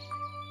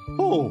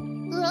 Oh.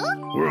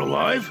 We're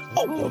alive?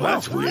 Oh, well,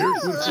 that's weird.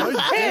 Of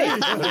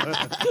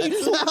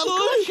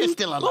course you're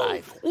still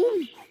alive.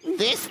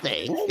 This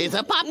thing is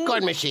a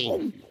popcorn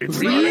machine. It's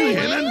not a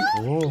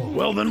cannon?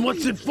 Well, then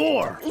what's it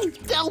for?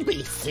 Don't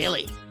be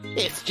silly.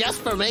 It's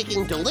just for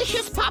making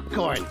delicious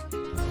popcorn.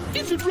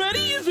 Is it ready?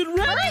 Is it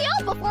ready? Hurry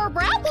up before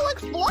Bramble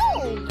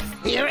explodes!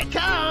 Here it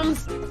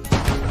comes!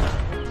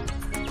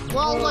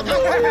 Well, look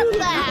at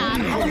that!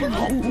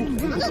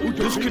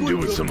 This could do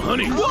with some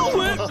honey.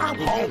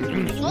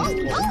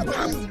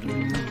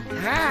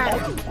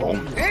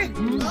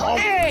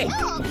 Hey!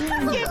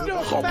 Give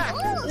those back!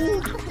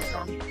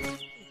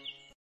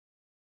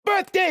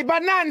 Birthday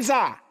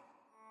Bonanza!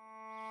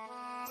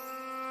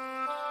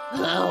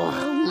 Oh,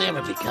 I'll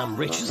never become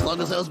rich as long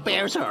as those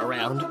bears are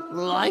around.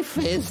 Life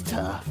is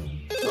tough.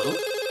 Who's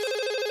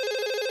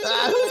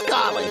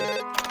calling?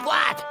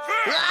 What?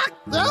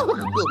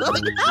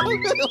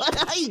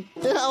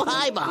 Oh,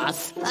 hi,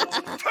 boss.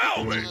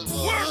 Tell me,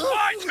 where's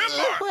my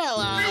timber? Well,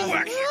 You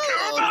actually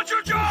care about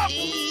your job?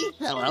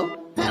 Hello?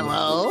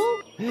 Hello?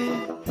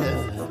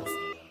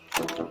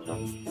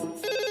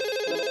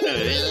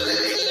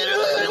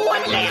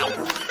 What now?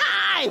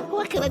 Hi!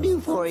 What can I do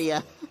for you?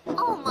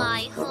 Oh,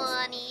 my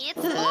honey,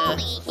 it's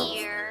Molly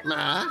here.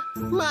 Ma,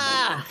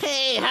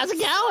 hey, how's it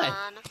going?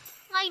 Son,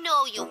 I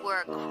know you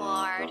work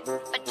hard,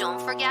 but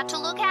don't forget to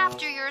look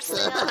after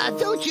yourself.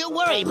 Don't you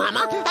worry,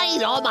 Mama. I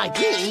eat all my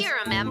Do beans. you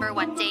remember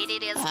what date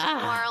it is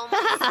tomorrow,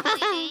 my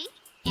sweetie?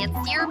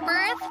 It's your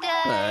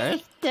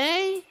birthday.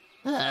 Birthday?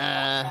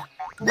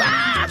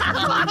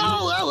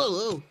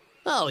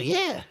 Oh,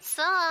 yeah.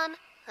 Son,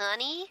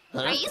 honey,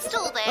 are you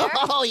still there?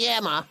 Oh,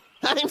 yeah, Ma.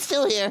 I'm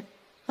still here.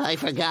 I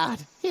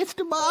forgot. It's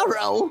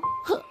tomorrow.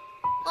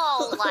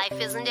 Oh, life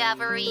isn't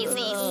ever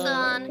easy,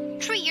 son.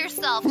 Treat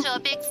yourself to a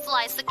big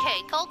slice of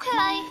cake,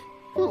 okay?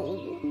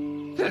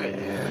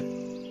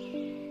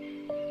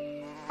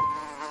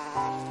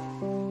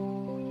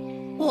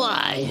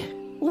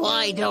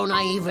 Why don't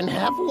I even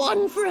have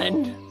one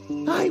friend?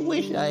 I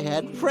wish I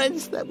had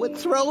friends that would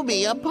throw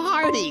me a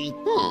party.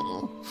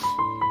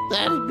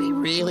 That'd be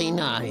really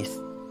nice.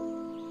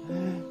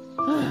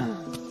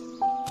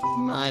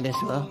 Might as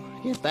well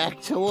get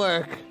back to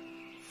work.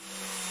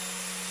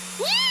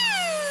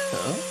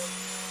 Huh?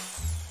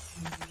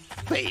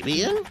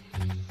 Fabian?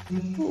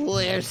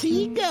 Where's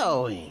he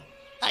going?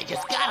 I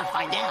just gotta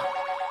find out.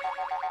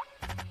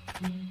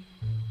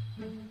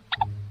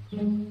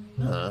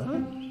 Huh?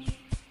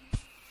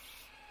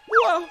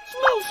 Wow,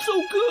 smells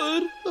so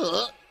good.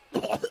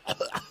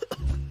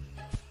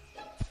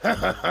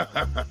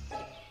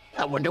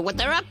 I wonder what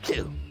they're up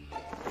to.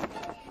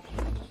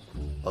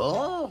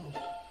 Oh,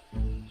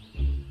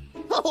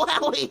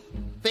 wowie!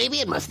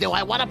 Fabian must know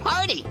I want a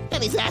party,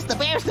 and he's asked the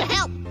bears to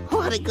help.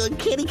 What a good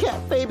kitty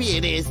cat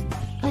Fabian is.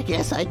 I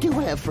guess I do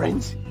have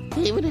friends,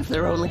 even if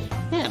they're only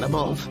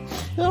animals.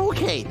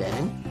 Okay,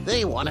 then.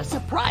 They want to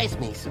surprise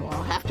me, so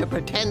I'll have to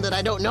pretend that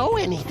I don't know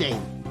anything.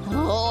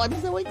 Oh, I'm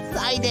so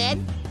excited.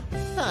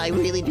 I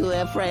really do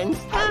have friends.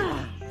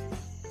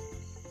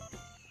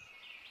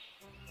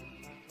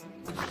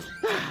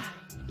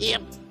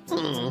 Yep.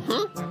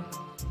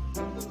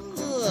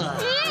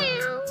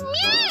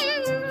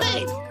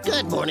 Hey,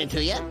 good morning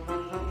to you.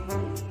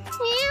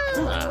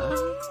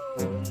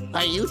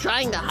 Are you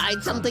trying to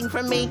hide something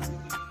from me?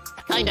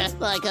 Kinda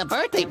like a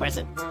birthday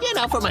present. You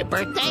know, for my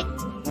birthday.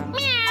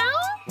 Meow.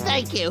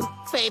 Thank you,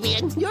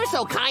 Fabian. You're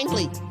so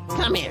kindly.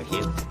 Come here,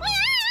 Hugh.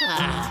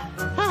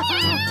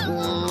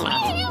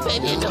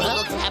 Fabian doesn't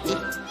look happy.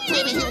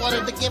 Maybe he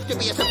wanted the gift to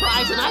be a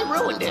surprise and I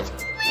ruined it.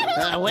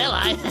 Well,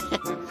 I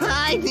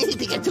need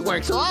to get to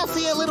work, so I'll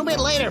see you a little bit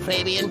later,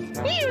 Fabian.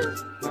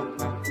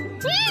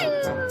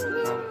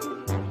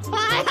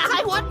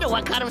 I wonder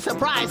what kind of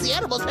surprise the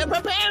animals have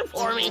prepared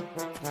for me.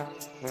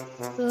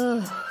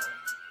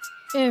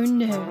 Oh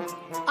no,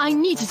 I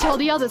need to tell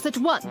the others at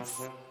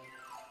once.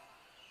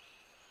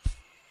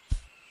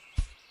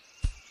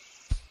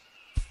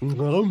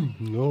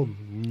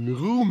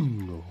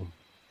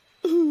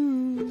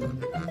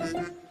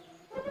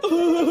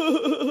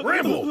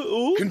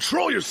 Bramble,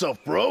 control yourself,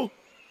 bro.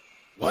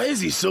 Why is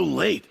he so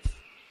late?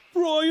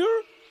 Briar,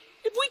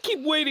 if we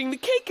keep waiting, the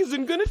cake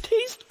isn't gonna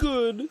taste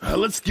good.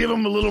 Let's give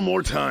him a little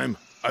more time.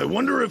 I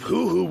wonder if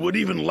Hoo-Hoo would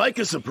even like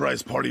a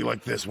surprise party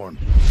like this one.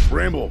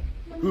 Bramble,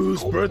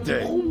 Hoo-Hoo's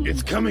birthday.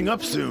 It's coming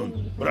up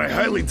soon, but I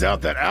highly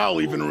doubt that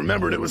Owl even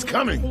remembered it was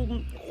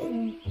coming.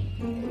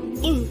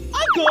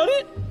 I got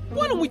it!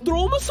 Why don't we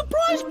throw him a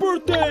surprise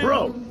birthday?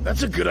 Bro,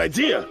 that's a good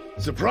idea.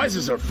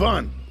 Surprises are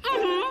fun.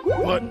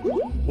 But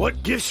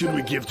what gift should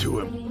we give to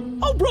him?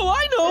 Oh, bro,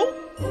 I know!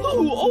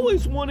 Who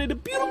always wanted a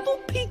beautiful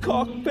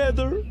peacock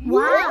feather.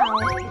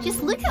 Wow!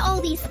 Just look at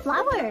all these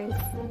flowers.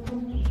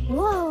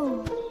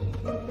 Whoa!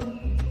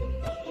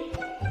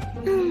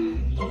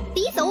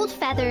 These old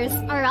feathers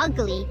are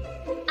ugly.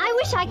 I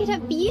wish I could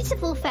have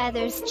beautiful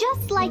feathers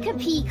just like a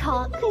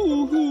peacock.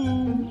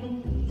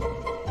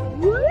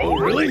 Oh,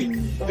 really?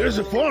 There's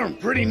a farm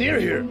pretty near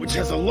here, which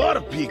has a lot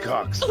of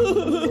peacocks.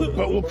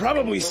 But we'll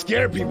probably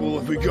scare people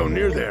if we go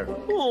near there.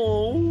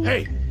 Oh.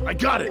 Hey, I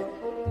got it.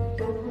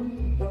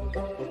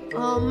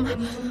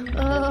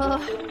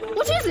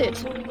 What is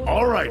it?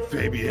 All right,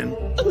 Fabian.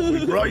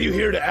 We brought you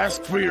here to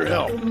ask for your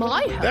help.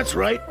 My help? That's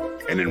right.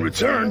 And in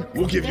return,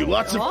 we'll give you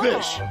lots of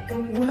fish.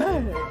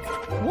 Well,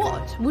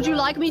 what would you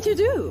like me to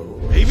do?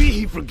 Maybe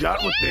he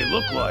forgot what they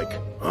look like.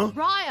 Huh?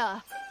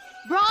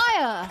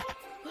 Briar!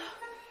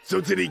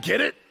 So did he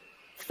get it?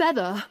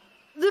 Feather.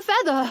 The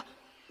feather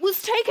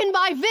was taken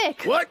by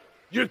Vick. What?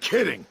 You're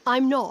kidding.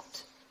 I'm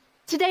not.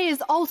 Today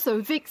is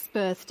also Vick's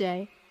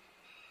birthday.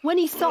 When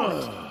he saw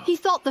it, he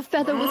thought the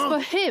feather was for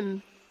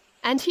him.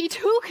 And he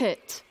took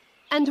it.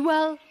 And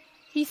well,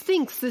 he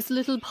thinks this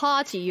little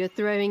party you're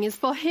throwing is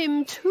for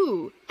him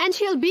too. And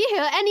he'll be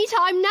here any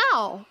time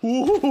now.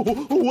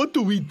 Oh, what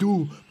do we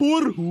do?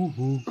 Poor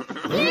Hoo-Hoo.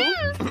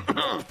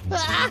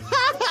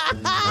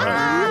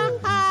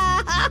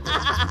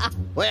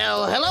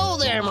 Well, hello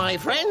there, my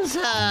friends.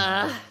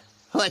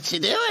 What you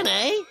doing,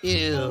 eh?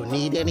 You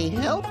need any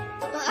help?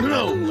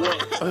 No.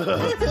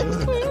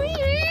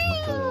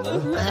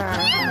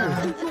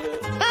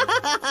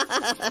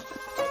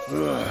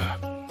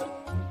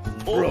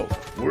 Bro,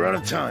 we're out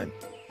of time.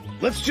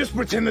 Let's just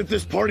pretend that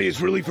this party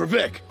is really for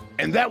Vick,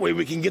 and that way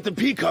we can get the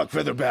peacock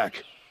feather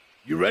back.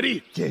 You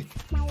ready? Yes.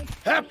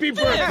 Happy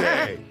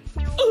birthday!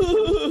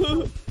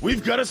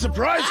 We've got a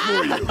surprise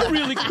for you.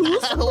 Really cool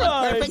What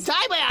surprise. perfect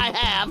timing I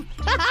have.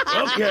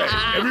 Okay,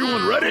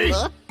 everyone ready?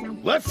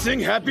 Let's sing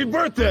happy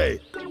birthday.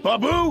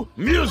 Babu,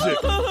 music.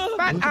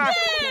 But,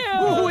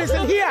 who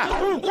isn't here?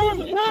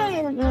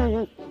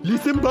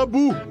 Listen,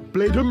 Babu.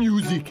 Play the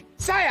music.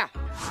 Sire!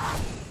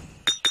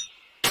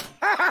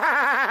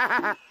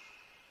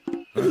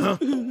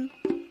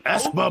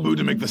 Ask Babu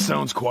to make the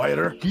sounds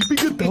quieter. Keeping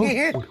it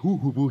down. But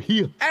Hoo-Hoo will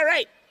hear. All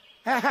right.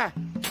 I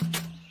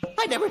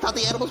never thought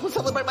the animals would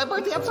celebrate my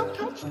birthday. I'm so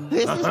touched.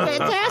 This is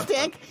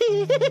fantastic.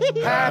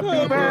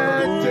 Happy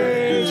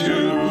birthday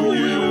to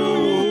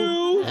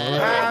you.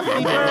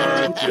 Happy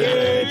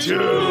birthday to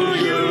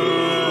you.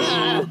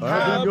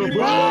 Happy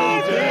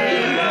birthday.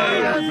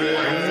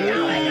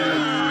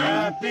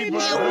 Happy You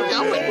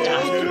know it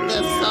does.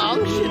 The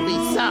song should be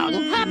sung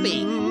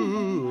happy.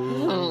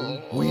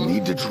 We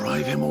need to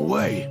drive him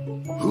away.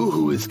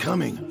 Hoo-Hoo is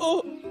coming.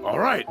 All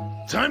right,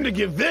 time to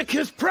give Vick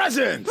his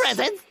presents.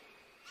 Presents?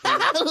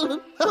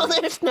 Oh,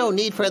 there's no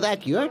need for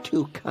that. You're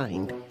too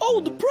kind. Oh,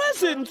 the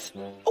presents.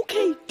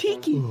 Okay,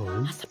 Tiki.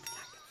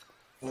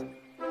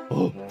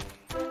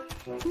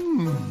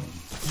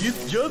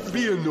 It's just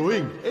be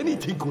annoying.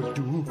 Anything will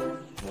do.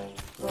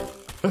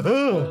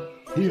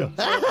 Here.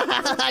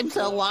 I'm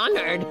so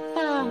honored.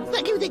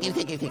 Thank you.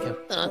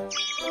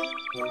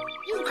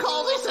 You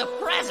call this a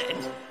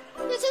present?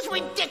 This is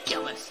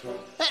ridiculous.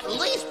 At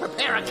least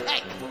prepare a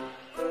cake.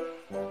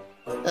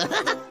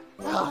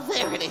 Oh,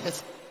 there it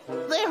is.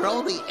 They're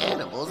only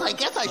animals. I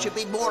guess I should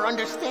be more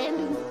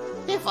understanding.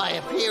 If I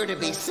appear to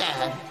be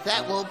sad,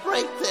 that will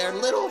break their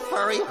little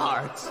furry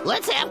hearts.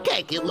 Let's have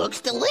cake. It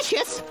looks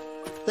delicious.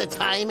 The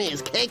time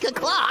is cake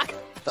o'clock.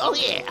 Oh,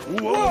 yeah.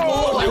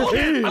 Whoa, I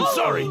can't. I'm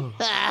sorry.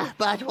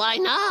 But why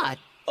not?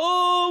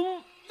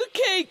 The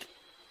cake.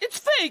 It's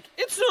fake.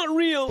 It's not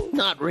real.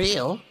 Not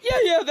real?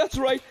 Yeah, that's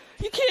right.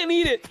 You can't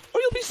eat it, or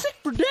you'll be sick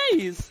for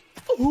days.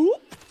 Oh.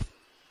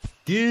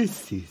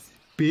 This is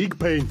big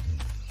pain.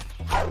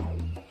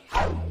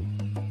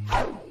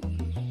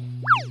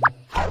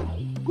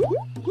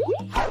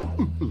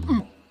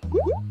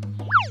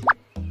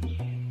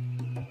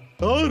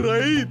 All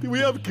right, we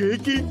have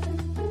cake.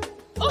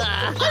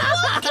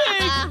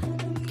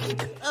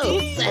 Oh,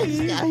 thanks,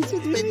 guys.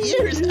 It's been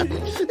years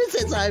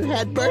since I've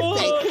had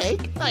birthday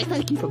cake. I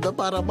thank you from the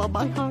bottom of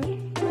my heart.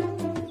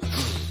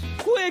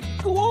 Quick,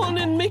 go on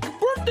and make a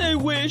birthday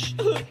wish.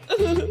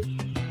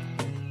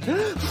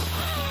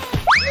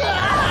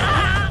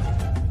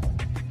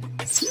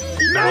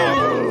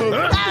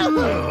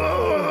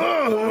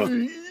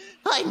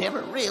 I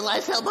never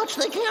realized how much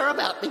they care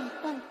about me.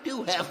 I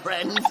do have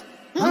friends.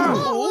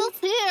 Who's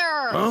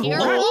here? Here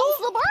comes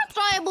the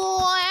birthday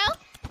boy.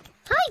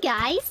 Hi,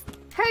 guys.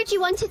 Heard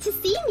you wanted to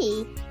see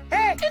me.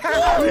 Hey!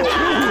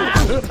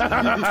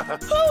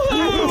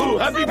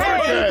 Happy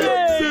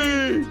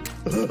birthday!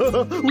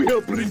 We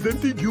are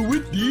presenting you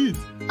with this.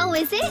 Oh,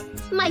 is it?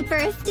 My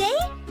birthday?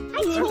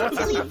 I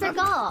totally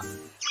forgot.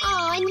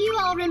 Oh, and you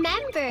all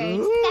remembered.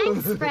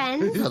 Thanks,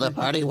 friends. So the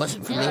party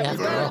wasn't for me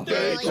after all.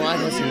 Why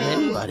doesn't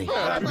anybody?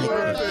 Happy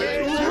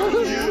birthday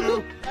to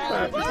you!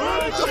 Happy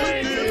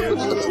birthday to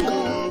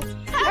you!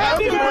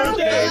 Happy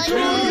birthday to you!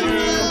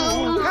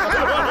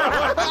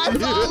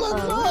 I'm all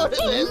alone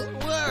in this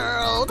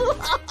world.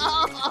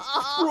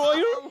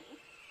 Briar,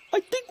 I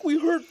think we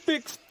hurt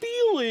Vick's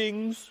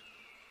feelings.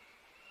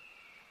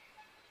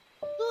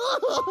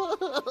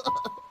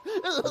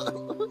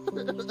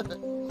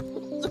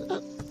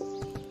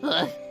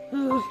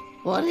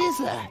 What is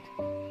that?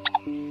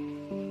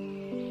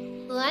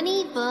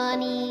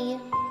 Bunny,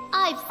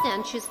 I've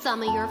sent you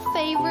some of your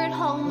favorite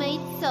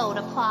homemade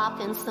soda pop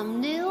and some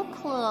new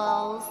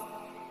clothes.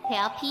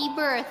 Happy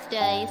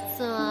birthday,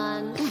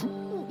 son.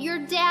 Your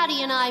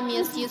daddy and I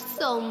miss you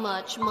so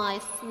much, my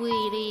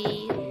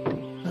sweetie.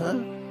 Huh?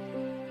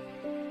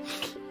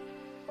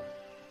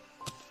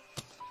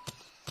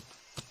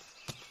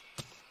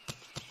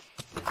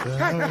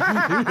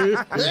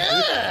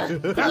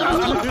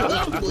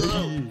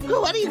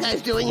 What are you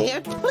guys doing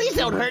here? Please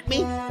don't hurt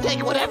me.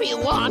 Take whatever you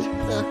want.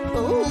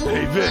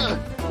 Hey, Vick,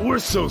 we're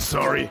so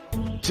sorry.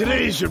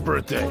 Today's your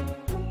birthday.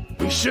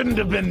 We shouldn't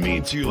have been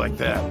mean to you like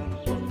that.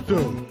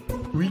 So,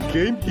 we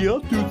came here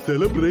to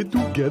celebrate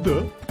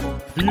together.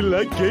 Feel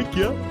like cake,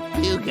 yeah?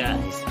 You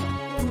guys.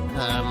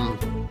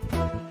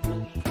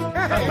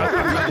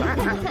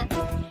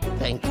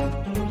 Thank you.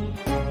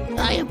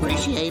 I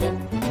appreciate it.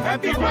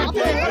 Happy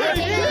birthday!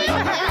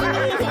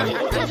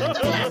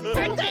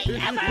 Birthday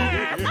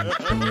ever!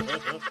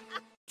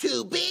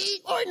 To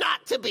be or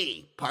not to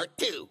be, part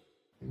 2.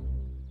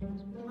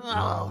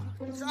 Oh,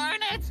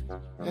 darn it!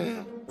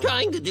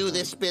 Trying to do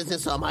this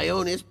business on my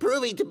own is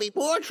proving to be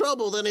more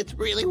trouble than it's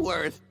really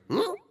worth.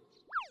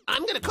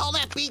 I'm gonna call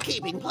that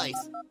beekeeping place.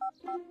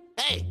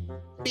 Hey,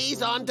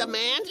 bees on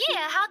demand?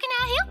 Yeah, how can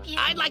I help you?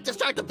 I'd like to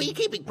start the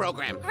beekeeping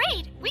program.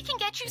 Great! We can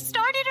get you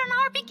started on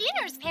our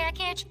beginner's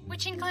package,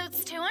 which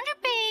includes 200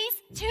 bees,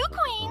 2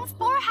 queens,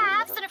 4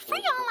 hives, and a free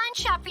online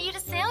shop for you to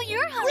sell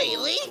your honey.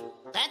 Really?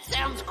 That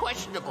sounds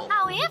questionable.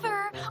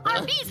 However,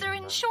 our bees are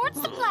in short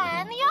supply,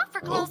 and the offer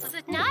closes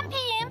at 9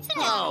 p.m.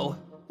 tonight. Oh,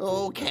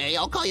 okay.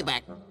 I'll call you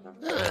back.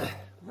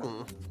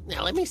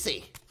 Now, let me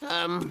see.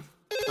 Who's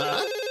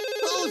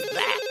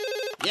that?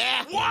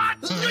 Yeah?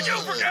 What? Did you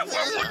forget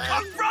where wood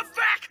comes from,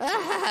 Vick?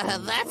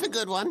 That's a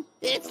good one.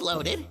 It's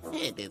loaded,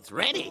 and it's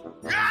ready.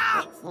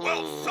 Yeah?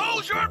 Well,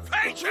 so's your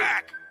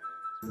paycheck!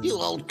 You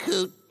old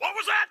coot. What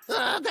was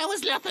that? That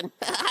was nothing.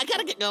 I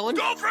gotta get going.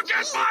 Don't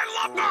forget my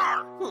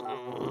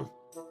lumber!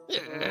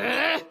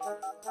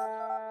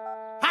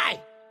 Hi!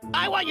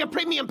 I want your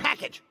premium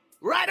package.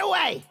 Right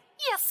away!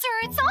 Yes, sir.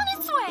 It's on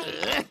its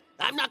way.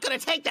 I'm not gonna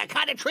take that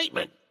kind of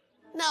treatment.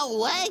 No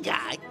way,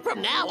 guy.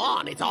 From now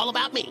on, it's all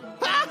about me.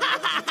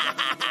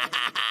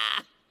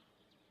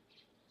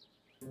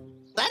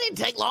 That didn't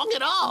take long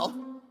at all.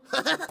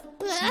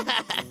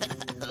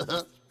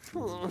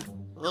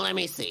 Let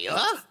me see,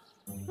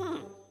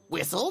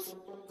 Whistles?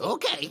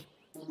 Okay.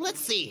 Let's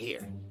see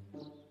here.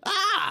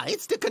 Ah,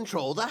 it's to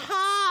control the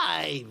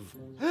hive.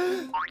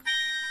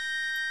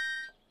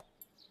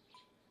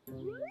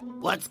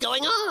 What's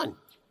going on?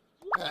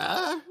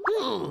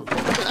 Cool.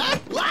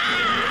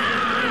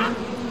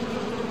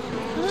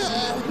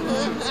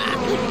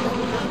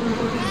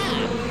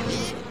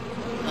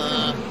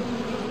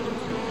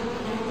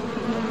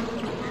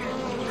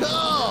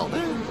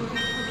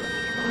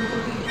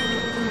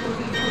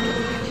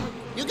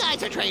 You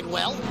guys are trained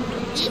well,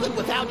 even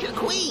without your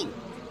queen.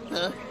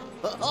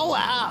 Oh,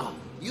 wow.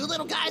 You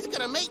little guys are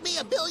gonna make me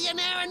a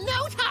billionaire in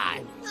no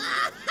time.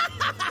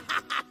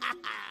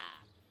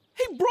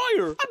 Hey,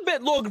 Briar, I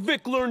bet Log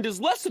Vick learned his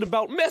lesson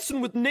about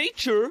messing with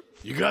nature.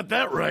 You got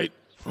that right.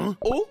 Huh?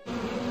 Oh?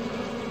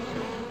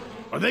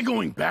 Are they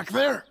going back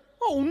there?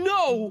 Oh,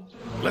 no!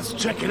 Let's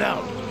check it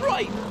out.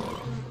 Right!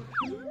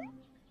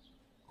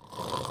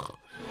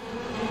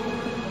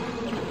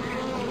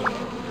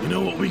 You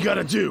know what we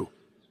gotta do?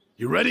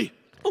 You ready?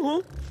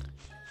 Uh-huh.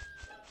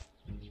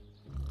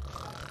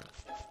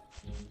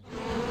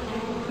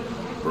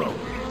 Bro,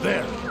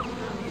 there.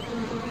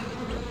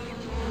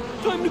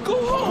 Time to go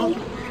home.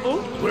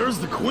 Oh? Where's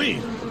the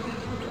queen?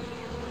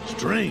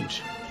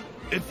 Strange.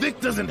 If Vick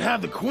doesn't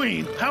have the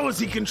queen, how is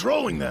he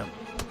controlling them?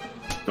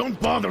 Don't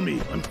bother me.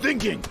 I'm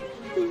thinking.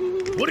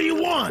 What do you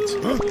want?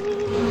 Huh?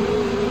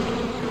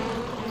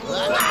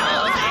 What's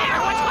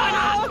going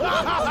on?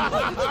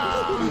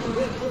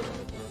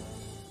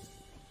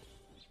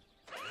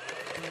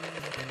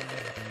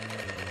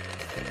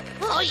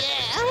 Oh,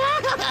 yeah.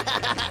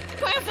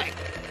 Perfect.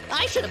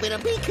 I should have been a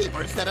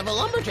beekeeper instead of a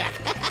lumberjack.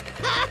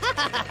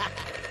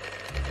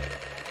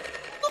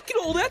 Look at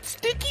all that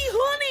sticky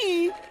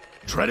honey.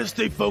 Try to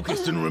stay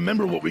focused and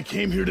remember what we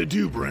came here to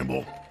do,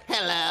 Bramble.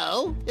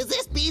 Hello? Is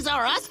this Bees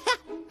R Us?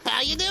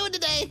 How you doing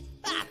today?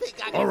 I think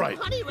I All right,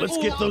 let's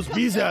get those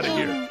bees out of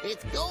here.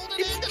 It's golden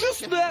It's and just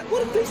delicious. that.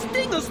 What if they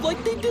sting us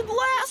like they did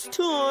last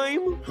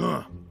time?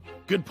 Huh.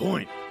 Good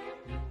point.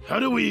 How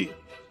do we...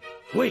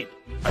 Wait,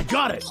 I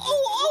got it.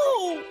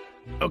 Oh!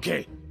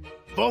 Okay,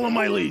 follow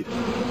my lead.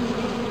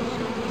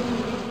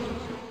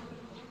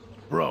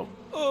 Bro,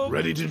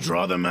 ready to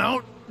draw them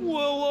out?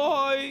 Well,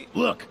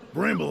 Look,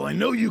 Bramble, I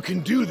know you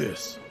can do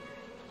this.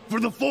 For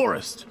the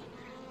forest.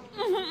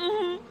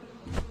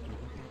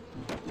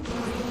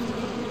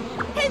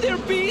 Hey there,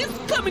 bees!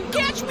 Come and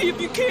catch me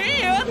if you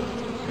can!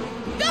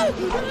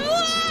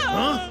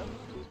 Huh?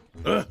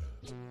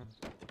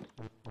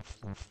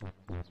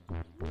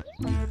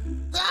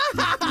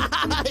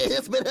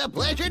 It's been a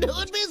pleasure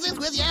doing business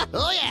with you.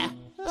 Oh, yeah.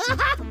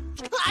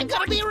 I'm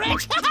gonna be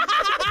rich.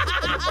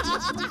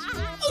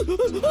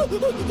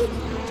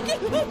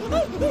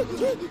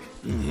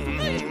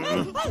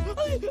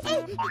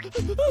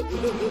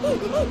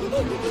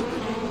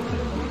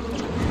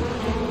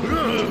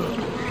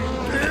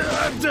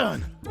 I'm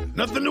done.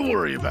 Nothing to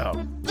worry about.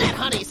 That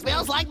honey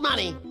smells like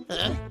money.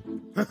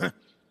 Huh?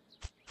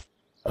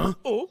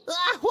 Oh?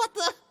 What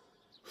the?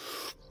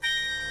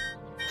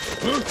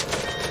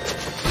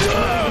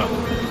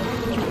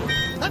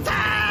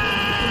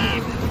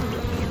 Attack!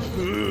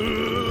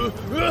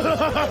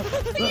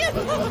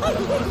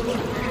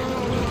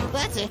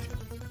 That's it.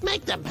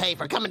 Make them pay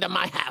for coming to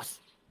my house.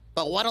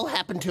 But what'll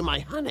happen to my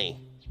honey?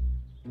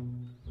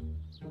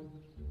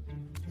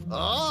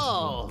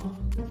 Oh.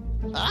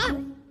 Huh?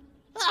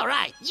 All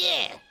right,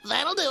 yeah,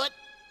 that'll do it.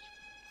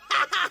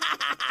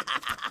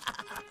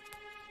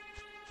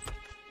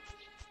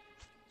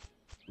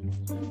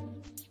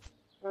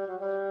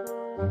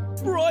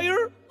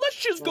 Briar, let's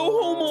just go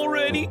home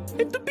already.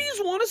 If the bees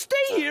want to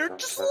stay here,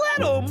 just let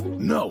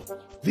them. No,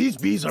 these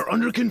bees are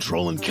under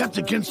control and kept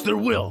against their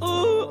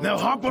will. Now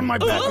hop on my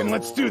back and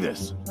let's do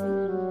this.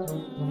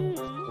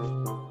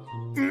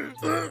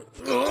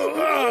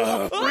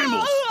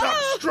 Rainbow, stop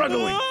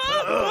struggling.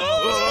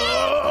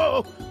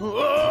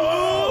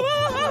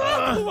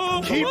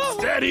 Keep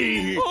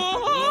steady.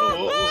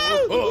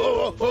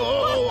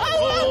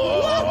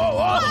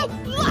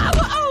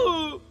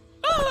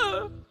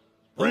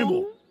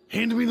 Rainbow,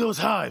 hand me those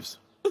hives.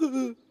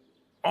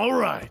 All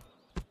right.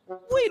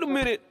 Wait a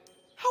minute.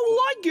 How will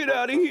I get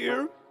out of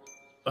here?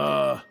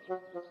 I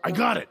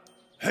got it.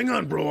 Hang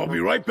on, bro. I'll be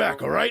right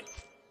back, all right?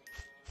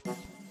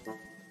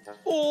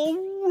 All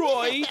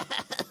right.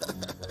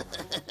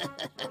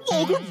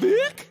 Older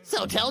Vick?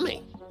 So tell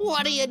me,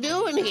 what are you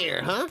doing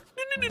here, huh?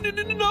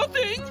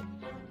 Nothing.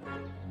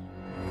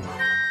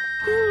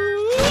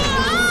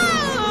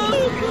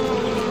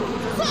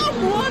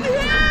 Someone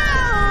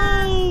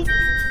help!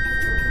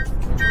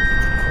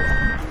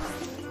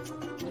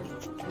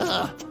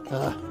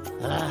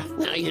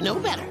 Now you know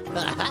better.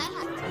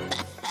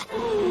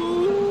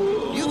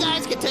 You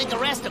guys can take a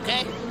rest,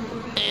 okay?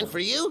 And for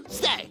you,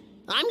 stay.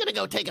 I'm gonna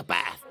go take a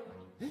bath.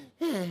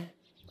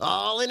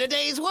 All in a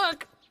day's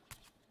work.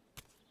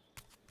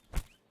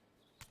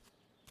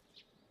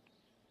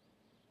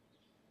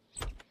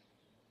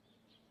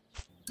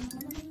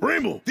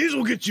 Bramble, these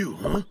will get you,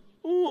 huh?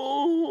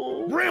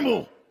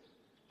 Bramble!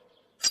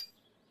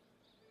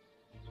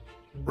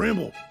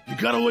 Bramble, you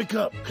gotta wake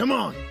up. Come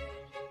on.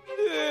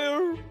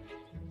 There.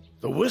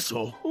 The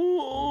whistle?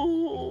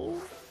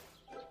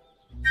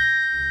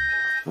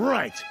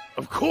 Right,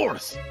 of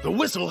course. The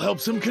whistle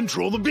helps him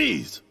control the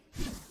bees.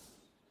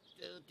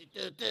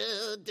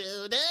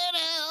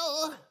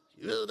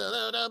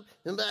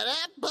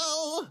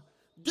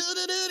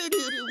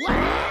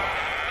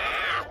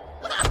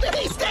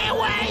 Stay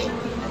away!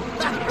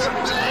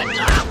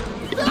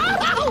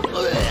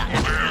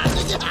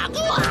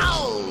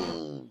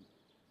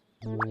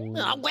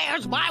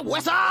 Where's my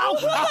whistle?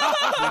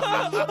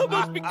 It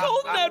must be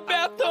cold in that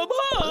bathtub,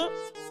 huh?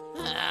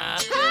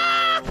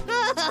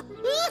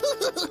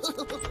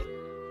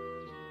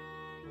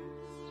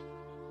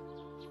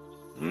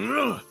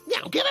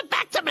 Now give it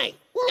back to me.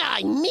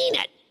 I mean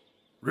it.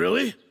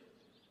 Really?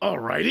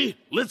 Alrighty,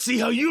 let's see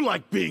how you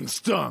like being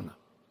stung.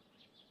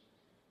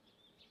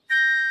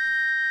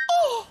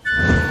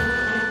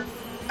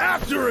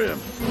 After him!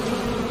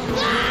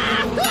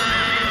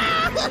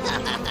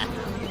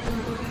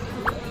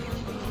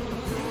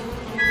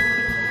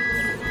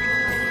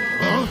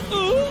 Huh?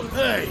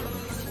 Hey!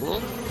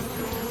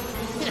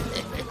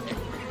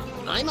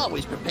 I'm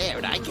always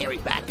prepared. I carry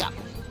backup.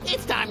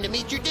 It's time to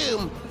meet your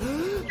doom.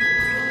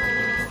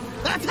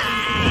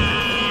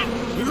 Attack!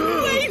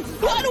 Wait!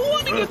 I don't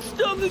want to get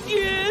stung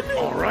again!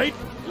 Alright,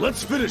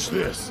 let's finish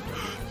this.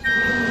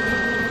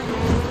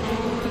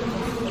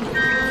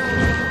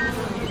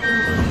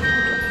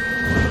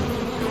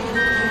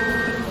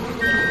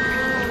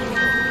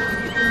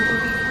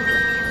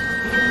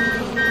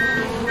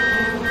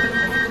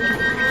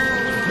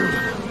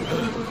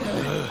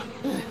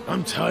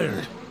 I'm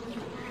tired.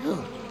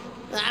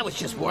 I was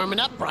just warming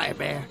up, Briar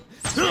Bear.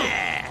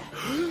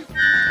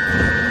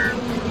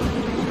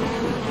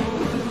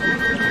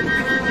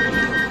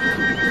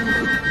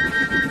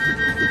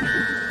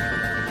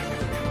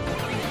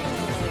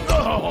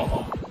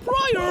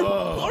 Briar,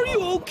 are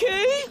you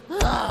okay?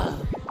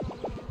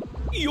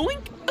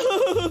 Yoink!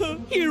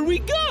 Here we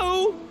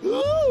go!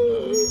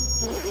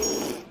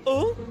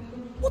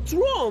 What's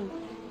wrong?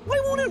 Why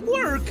won't it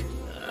work?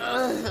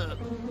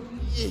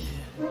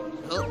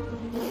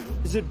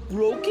 Is it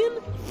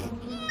broken?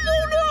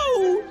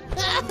 No!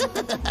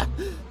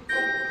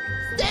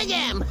 Sting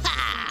him!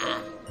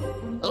 Ha!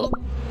 Oh,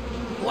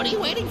 what are you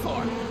waiting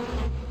for?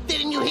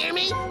 Didn't you hear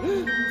me?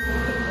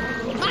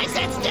 I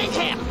said sting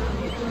him!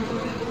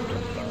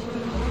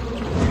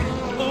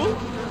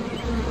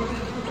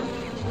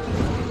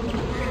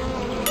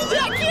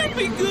 That can't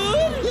be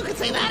good! You can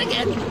say that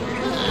again!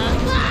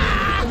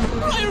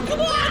 Briar,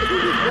 come on!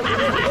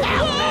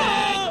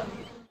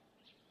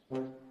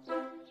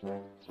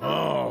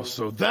 Oh,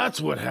 so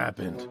that's what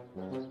happened.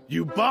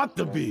 You bought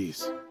the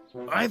bees.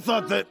 I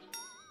thought that...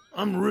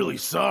 I'm really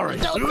sorry.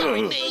 Don't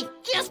worry me!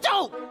 Just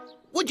don't!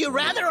 Would you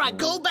rather I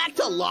go back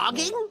to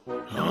logging?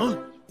 Huh?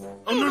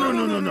 Oh,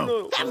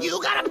 no. Have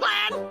you got a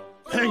plan?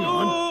 Hang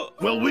on.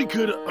 Well, we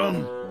could,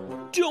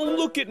 Don't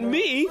look at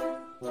me.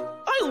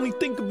 I only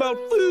think about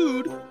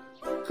food.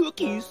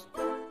 Cookies.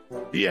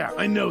 Yeah,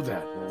 I know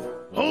that.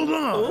 Hold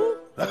on.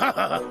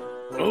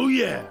 Oh,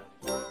 yeah.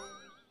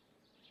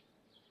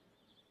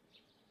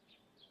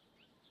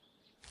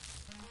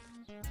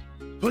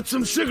 Put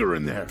some sugar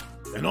in there,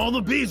 and all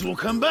the bees will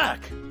come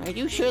back. Are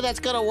you sure that's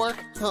gonna work?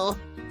 Oh.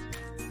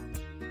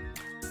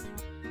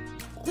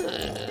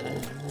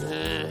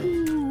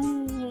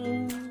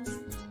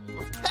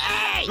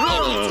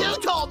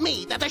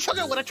 that the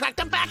sugar would attract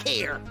them back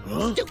here.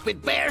 Huh?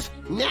 Stupid bears.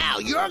 Now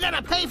you're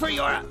gonna pay for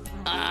your...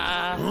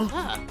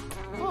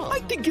 I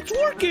think it's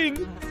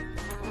working.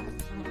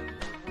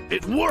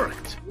 It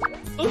worked.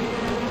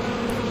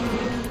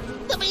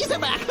 The bees are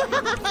back.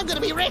 I'm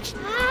gonna be rich.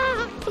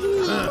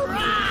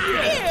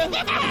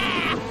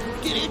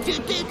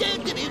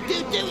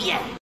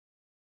 Yeah.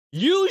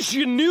 Use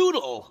your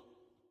noodle.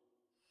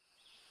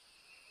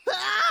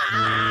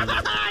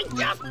 I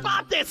just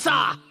bought this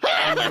saw.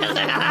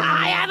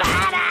 I have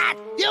had it.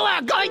 You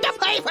are going to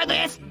pay for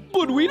this.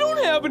 But we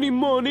don't have any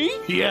money.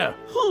 Yeah.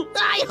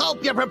 I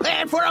hope you're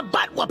prepared for a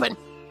butt whooping.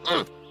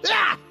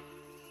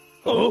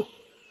 Oh?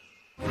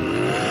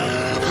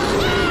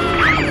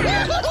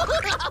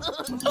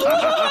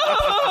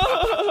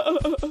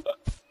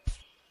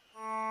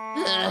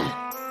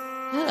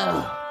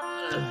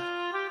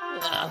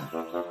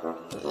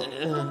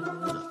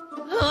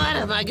 What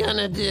am I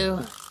gonna do?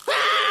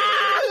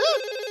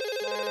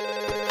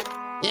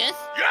 Yes?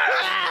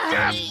 Yes!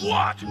 Guess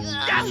what?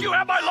 Yes, you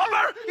have my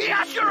lumber!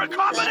 Yes, you're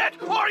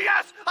incompetent! Or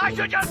yes, I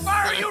should just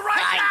fire you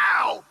right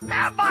now!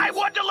 Have my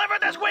wood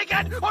delivered this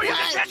weekend, or you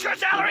can get your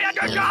salary and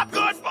your job!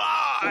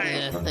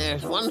 Goodbye!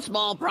 There's one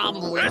small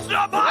problem with... It's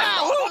not my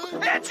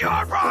problem! It's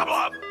your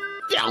problem!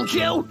 Don't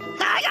you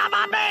hang up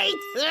on me!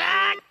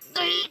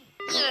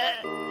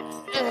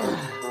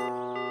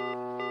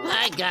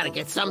 I gotta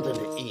get something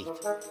to eat.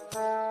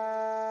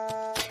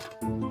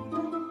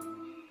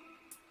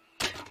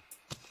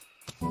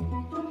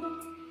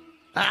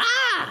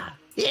 Ah!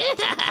 Yeah!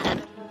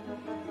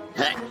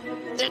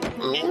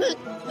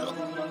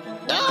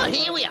 Oh,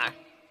 here we are.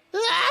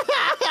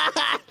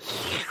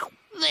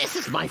 This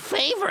is my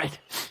favorite.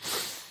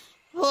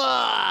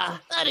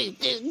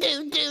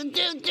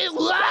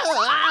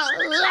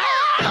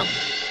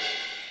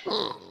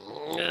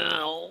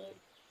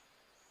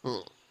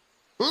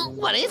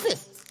 What is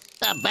this?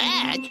 A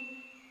badge?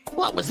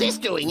 What was this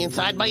doing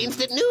inside my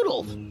instant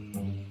noodles?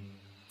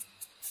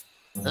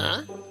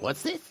 Huh?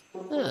 What's this?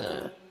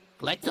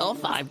 Collect all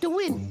 5 to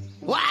win.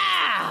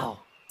 Wow!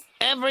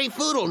 Every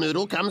Foodle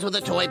Noodle comes with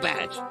a toy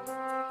badge.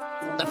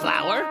 The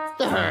flower,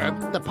 the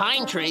herb, the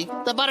pine tree,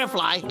 the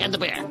butterfly, and the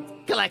bear.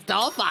 Collect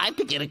all 5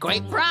 to get a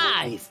great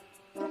prize.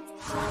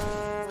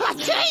 A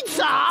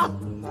chainsaw!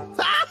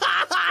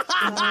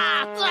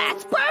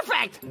 That's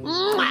perfect!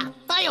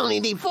 I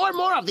only need 4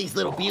 more of these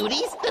little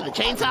beauties, and the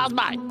chainsaw's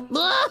mine.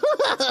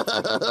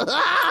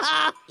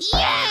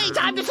 Yay!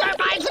 Time to start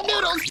buying some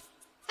noodles!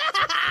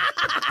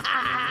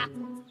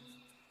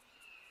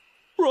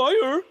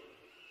 Briar,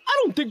 I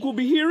don't think we'll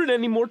be hearing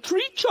any more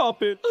tree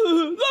chopping.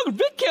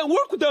 Vick can't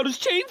work without his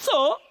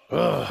chainsaw.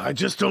 I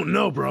just don't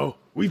know, bro.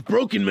 We've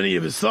broken many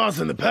of his saws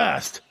in the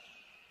past.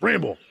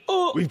 Bramble,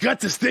 we've got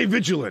to stay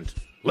vigilant.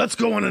 Let's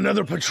go on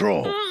another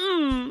patrol.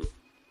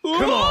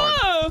 Come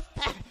on.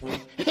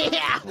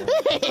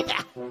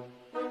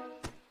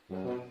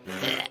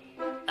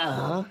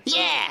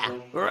 Yeah,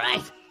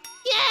 right.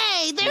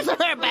 Yay, there's a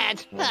herb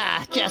badge.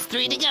 Just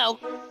 3 to go.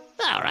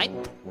 All right.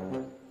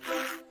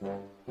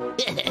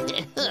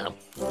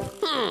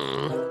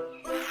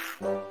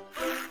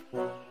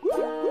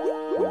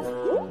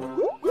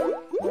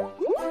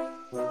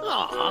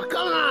 Oh,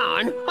 come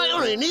on. I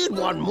only need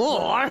 1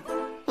 more.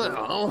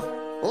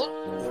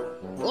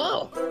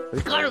 Whoa.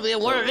 It's gotta be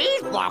in one of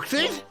these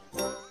boxes.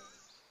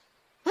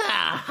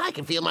 I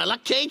can feel my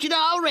luck changing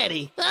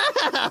already.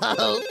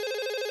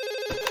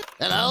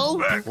 Hello?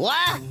 Vick.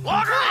 What?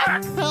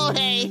 Logger! Oh,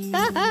 hey.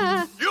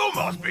 You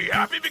must be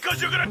happy because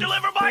you're gonna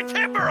deliver my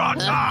timber on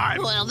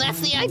time! Well,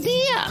 that's the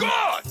idea.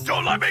 Good!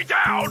 Don't let me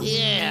down!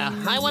 Yeah,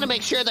 I want to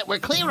make sure that we're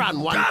clear on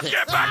one Just thing.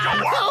 get back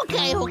to work!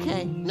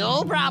 Okay.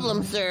 No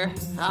problem, sir.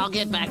 I'll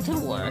get back to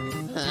work.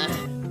 Huh?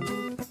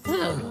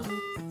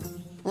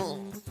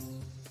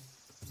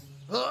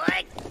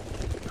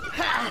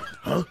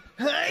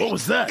 What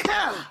was that?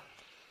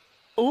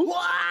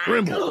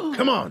 Brimble,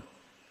 come on.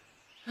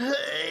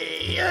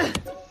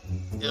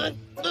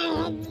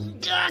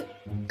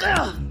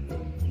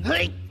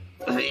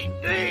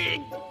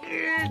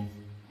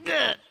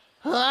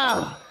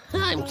 Oh,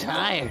 I'm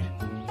tired.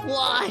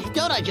 Why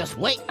don't I just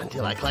wait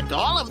until I collect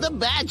all of the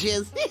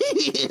badges?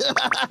 You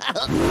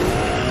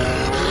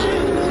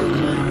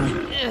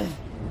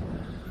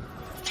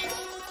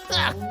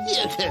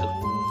two.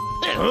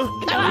 Huh?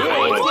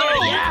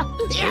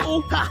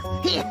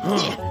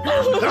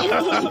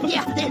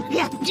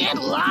 Get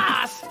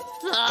lost.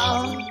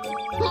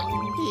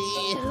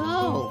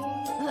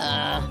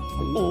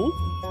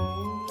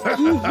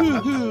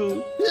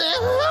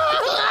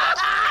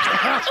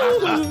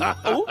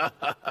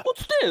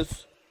 What's this?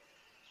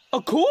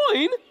 A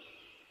coin?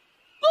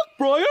 Look,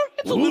 Briar,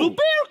 it's a little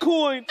bear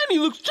coin, and he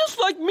looks just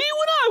like me when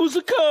I was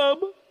a cub.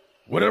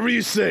 Whatever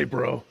you say,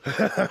 bro.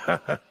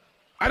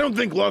 I don't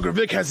think Logger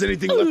Vick has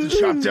anything left to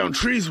chop down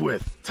trees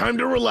with. Time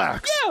to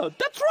relax. Yeah,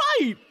 that's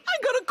right. I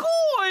got a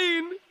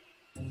coin.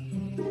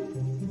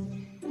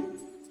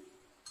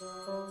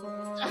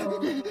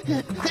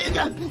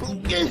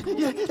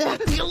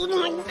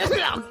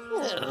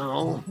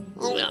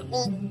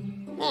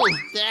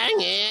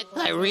 Dang it.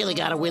 I really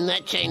gotta win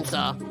that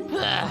chainsaw.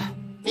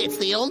 It's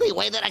the only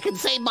way that I can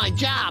save my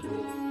job.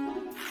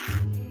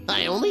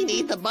 I only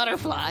need the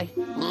butterfly.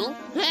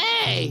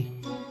 Hey!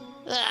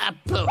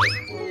 Poop.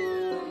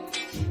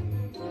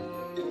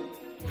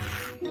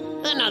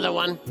 Another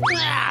one.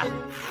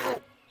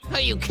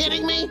 Are you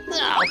kidding me?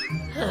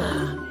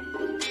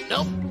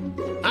 Nope.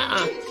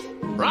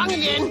 Wrong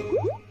again.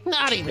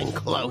 Not even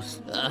close.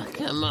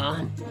 Come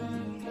on.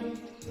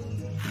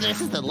 This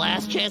is the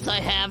last chance I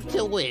have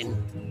to win.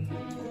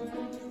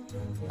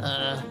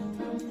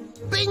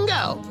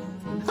 Bingo!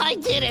 I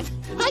did it!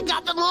 I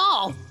got them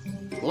all!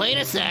 Wait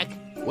a sec.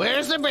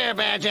 Where's the bear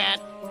badge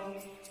at?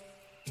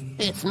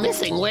 It's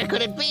missing. Where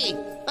could it be?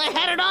 I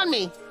had it on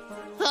me.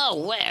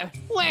 Oh, where?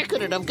 Where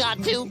could it have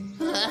got to?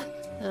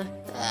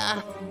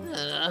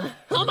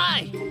 Oh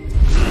my!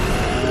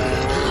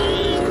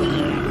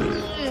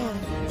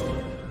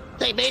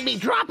 They made me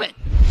drop it.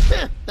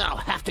 I'll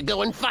have to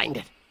go and find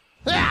it.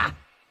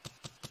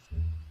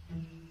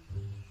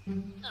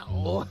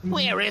 Oh,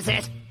 where is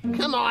it?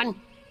 Come on.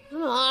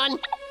 Come on.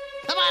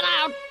 Come on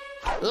out.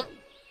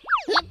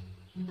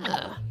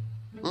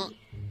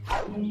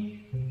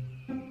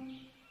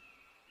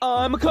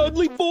 I'm a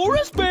cuddly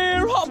forest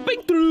bear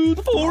hopping through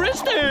the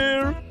forest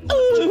air.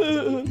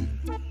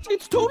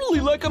 It's totally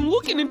like I'm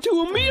looking into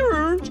a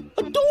mirror.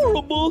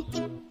 Adorable.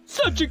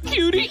 Such a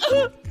cutie.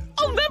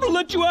 I'll never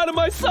let you out of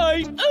my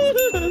sight.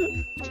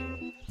 Oh,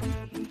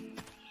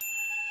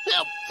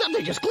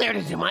 something just glared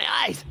into my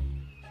eyes.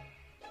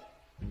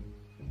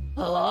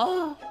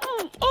 Oh.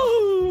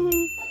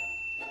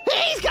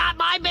 He's got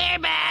my bear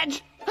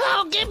badge.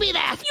 Oh, give me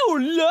that.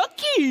 You're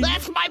lucky.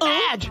 That's my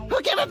badge.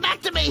 Give it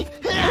back to me.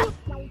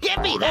 Give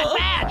me that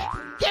badge.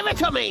 Give it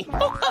to me.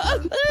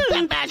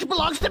 That badge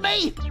belongs to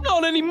me.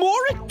 Not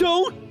anymore, it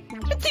don't.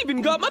 It's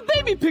even got my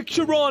baby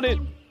picture on it.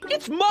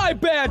 It's my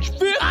badge,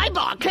 Vick. I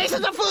bought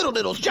cases of Noodle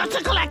Noodles just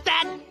to collect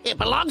that. It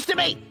belongs to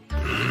me.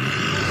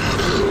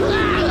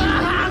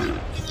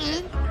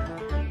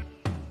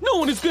 No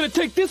one is gonna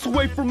take this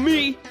away from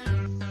me.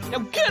 Now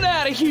get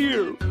out of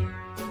here.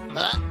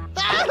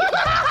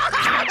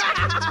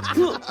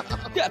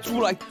 That's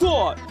what I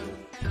thought.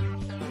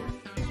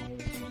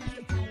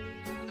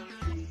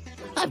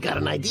 I've got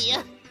an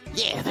idea.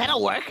 Yeah,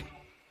 that'll work.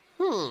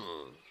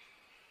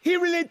 He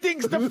really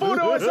thinks the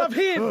photo is of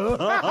him.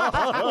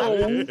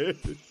 Oh.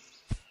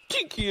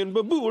 Tiki and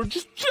Babu are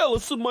just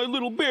jealous of my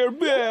little bear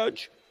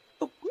badge.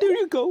 Oh, there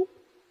you go.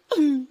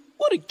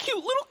 What a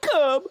cute little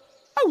cub.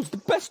 I was the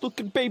best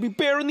looking baby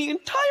bear in the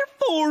entire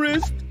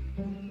forest.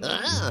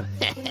 Oh,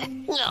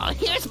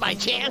 here's my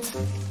chance.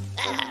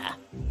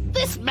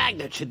 This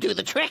magnet should do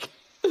the trick.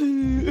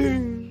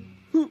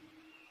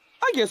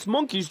 I guess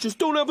monkeys just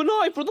don't have an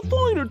eye for the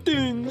finer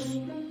things.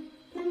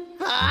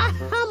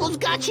 Almost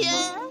got you.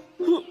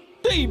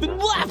 They even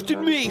laughed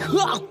at me.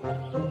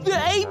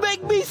 They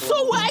make me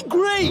so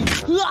angry.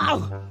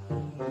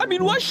 I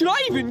mean, why should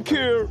I even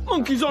care?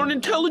 Monkeys aren't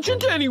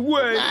intelligent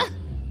anyway.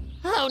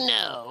 Oh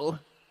no.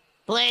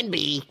 Plan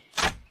B.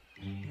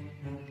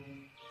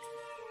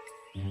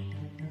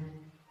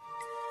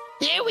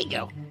 Here we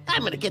go.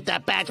 I'm gonna get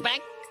that badge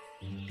back.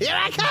 Here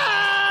I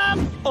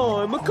come!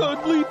 I'm a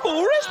cuddly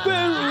forest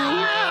bear.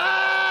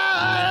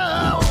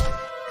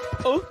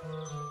 Oh.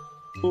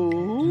 Oh.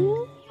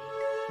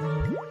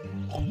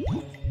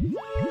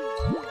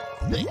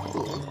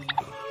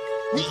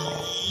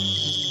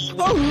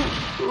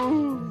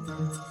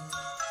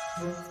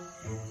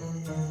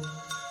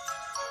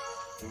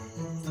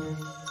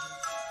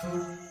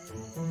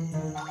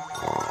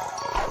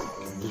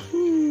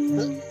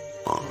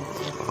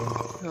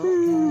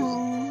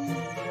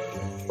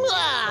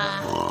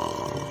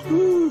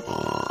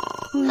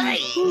 Hey!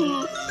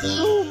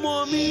 Oh,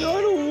 Mommy, I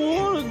don't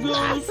want to go.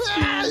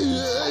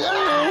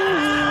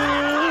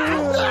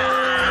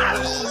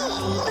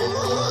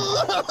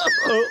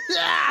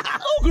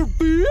 Ogre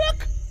Vick?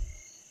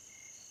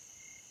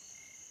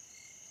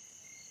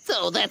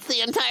 So that's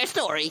the entire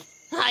story.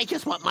 I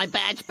just want my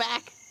badge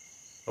back.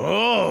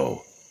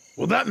 Oh,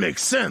 well that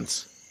makes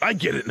sense. I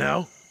get it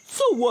now.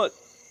 So what?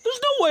 There's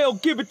no way I'll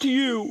give it to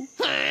you.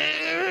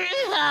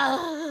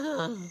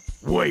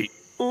 Wait.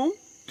 Huh?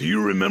 Do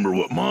you remember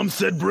what Mom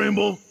said,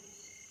 Bramble?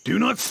 Do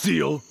not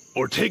steal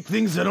or take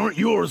things that aren't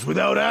yours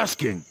without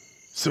asking.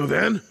 So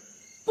then?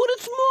 But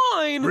it's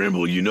mine.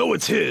 Bramble, you know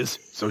it's his,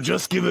 so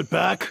just give it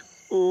back.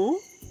 Oh?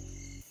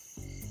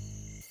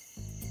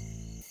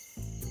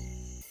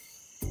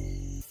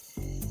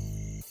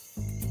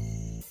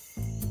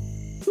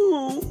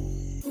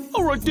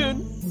 All right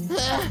then.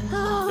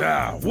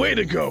 Way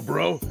to go,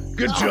 bro.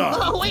 Good job.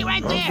 Oh, wait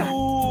right there.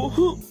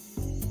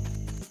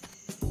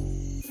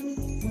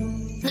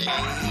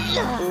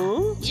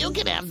 You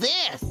can have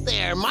this.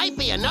 There might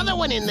be another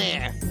one in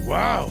there.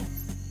 Wow.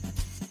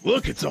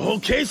 Look, it's a whole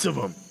case of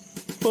them.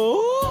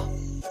 Oh?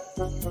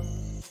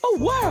 Oh,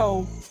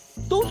 wow.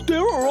 Those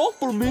there are all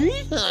for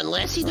me?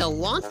 Unless you don't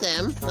want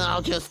them,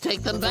 I'll just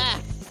take them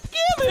back.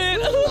 Give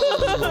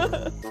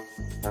it!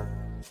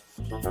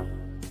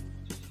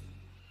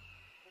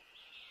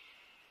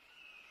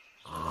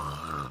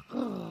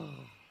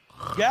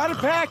 Got a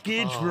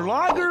package for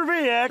Logger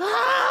Vick.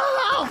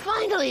 Oh,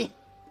 finally!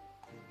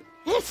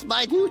 It's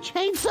my new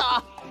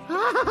chainsaw.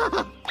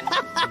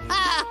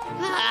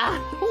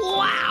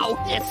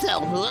 Wow! It's so...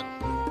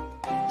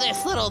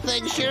 This little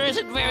thing sure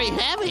isn't very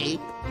heavy.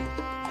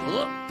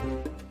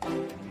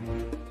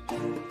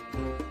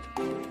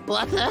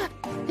 What the?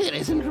 It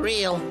isn't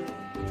real.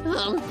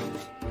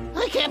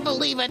 I can't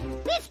believe it.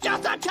 It's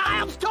just a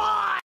child's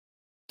toy!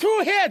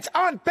 2 hits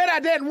aren't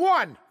better than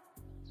 1.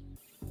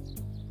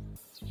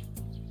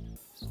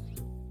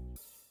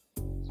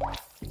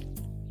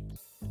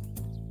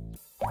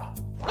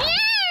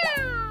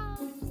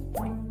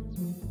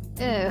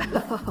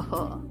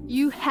 Oh,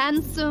 you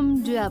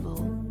handsome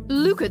devil.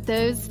 Look at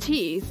those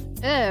teeth.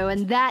 Oh,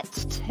 and that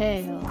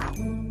tail.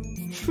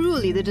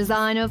 Truly the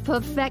design of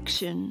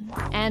perfection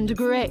and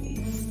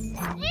grace.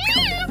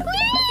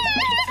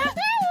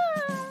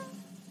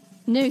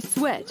 No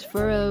sweat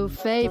for old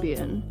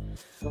Fabian.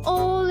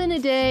 All in a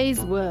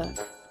day's work.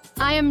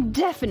 I am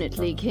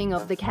definitely king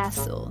of the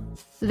castle.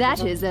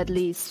 That is, at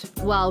least,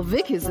 while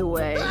Vick is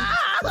away.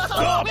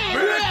 Stop,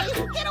 Vick!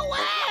 Get away!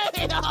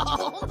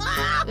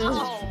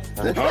 Oh.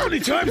 How many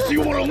times do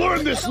you want to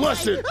learn this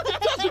lesson?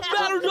 Doesn't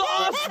matter to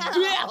us,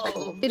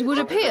 Vick! It would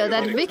appear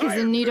that Vick is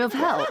in need of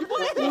help.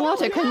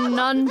 What a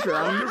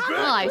conundrum.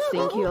 I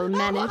think he'll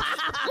manage.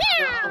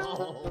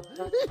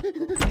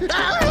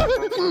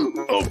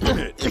 Open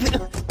it.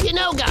 You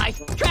know,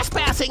 guys,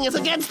 trespassing is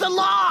against the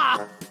law!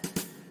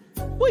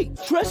 Wait,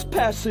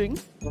 trespassing?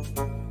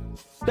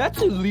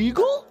 That's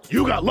illegal?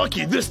 You got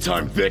lucky this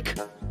time, Vick.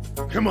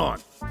 Come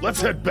on,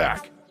 let's head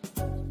back.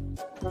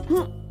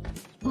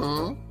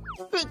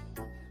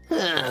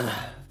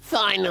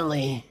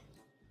 Finally.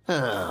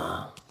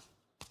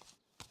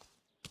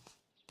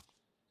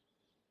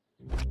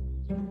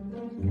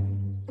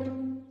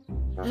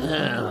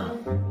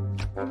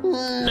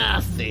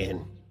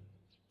 Nothing.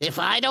 If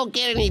I don't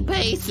get any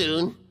pay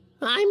soon,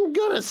 I'm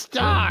gonna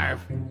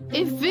starve.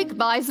 If Vick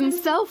buys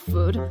himself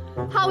food,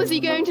 how is he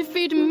going to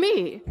feed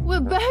me? We're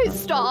both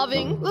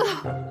starving.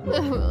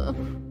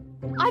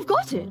 I've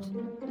got it.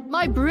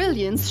 My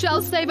brilliance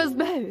shall save us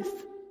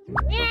both.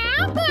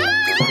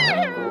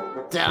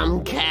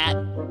 Dumb cat.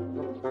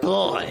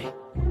 Boy,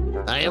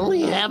 I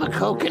only have a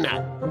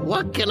coconut.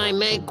 What can I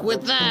make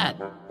with that?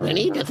 I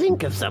need to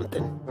think of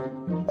something.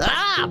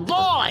 Ah,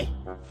 boy!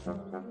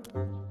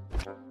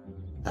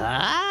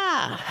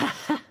 Ah!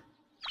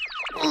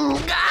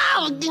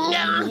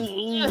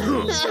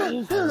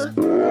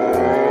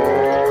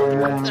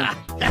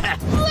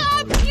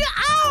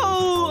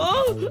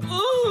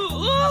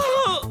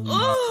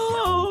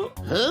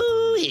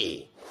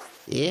 Hooey!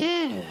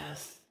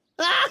 Yes.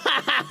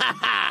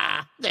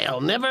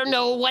 They'll never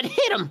know what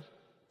hit him.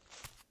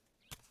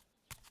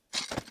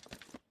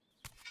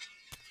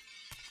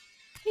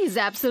 He's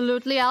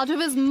absolutely out of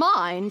his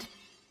mind.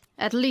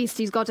 At least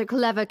he's got a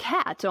clever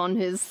cat on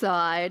his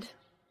side.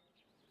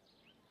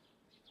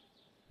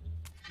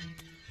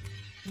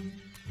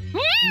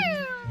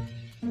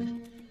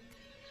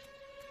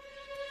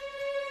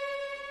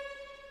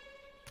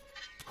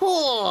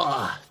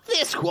 Oh,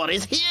 this one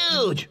is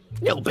huge.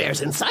 No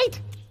bears in sight.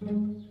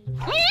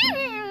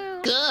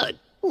 Good.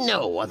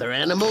 No other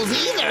animals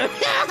either.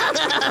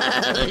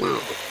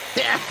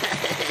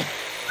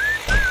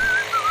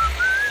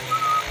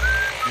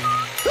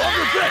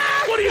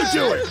 What are you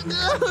doing?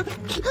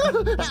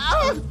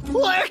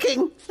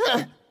 Working.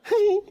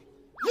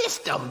 This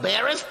dumb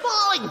bear is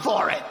falling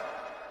for it.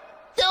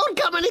 Don't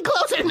come any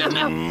closer. No.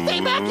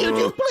 Stay back, you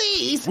two,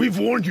 please. We've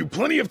warned you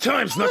plenty of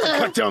times not to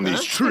cut down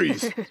these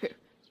trees.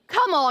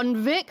 Come on,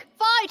 Vick.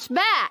 Fight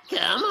back.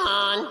 Come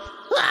on.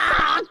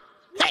 Ah!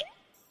 Hey.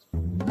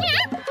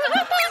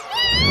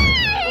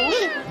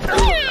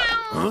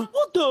 Huh?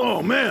 What the?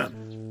 Oh, man.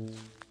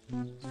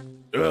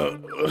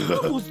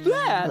 What was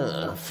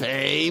that?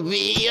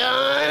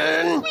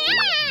 Fabian!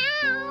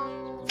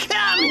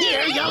 Come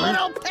here, you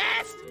little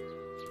pest!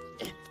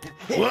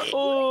 What?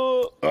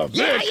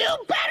 Yeah, Vick. you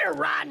better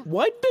run!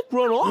 Why'd Vick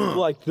run off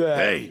like that?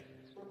 Hey.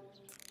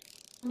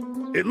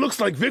 It looks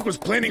like Vick was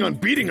planning on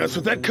beating us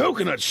with that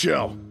coconut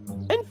shell.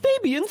 And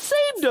Fabian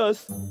saved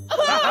us!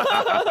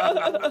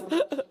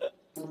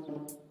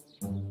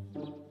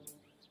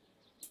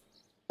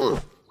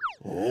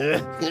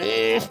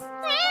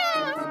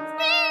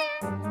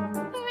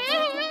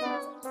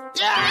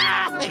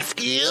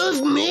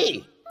 Excuse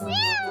me!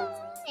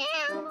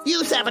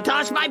 You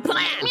sabotaged my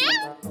plan!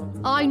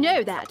 I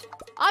know that.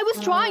 I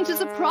was trying to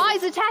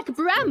surprise attack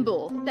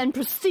Bramble, then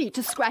proceed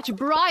to scratch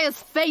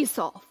Briar's face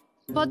off.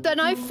 But then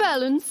I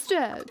fell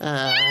instead.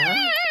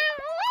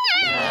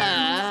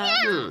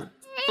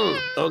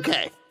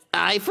 Okay,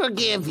 I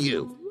forgive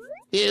you.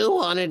 You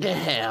wanted to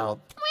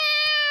help.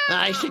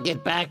 I should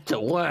get back to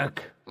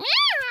work.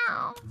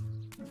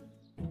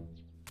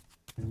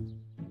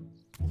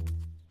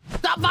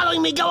 Stop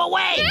following me! Go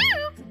away!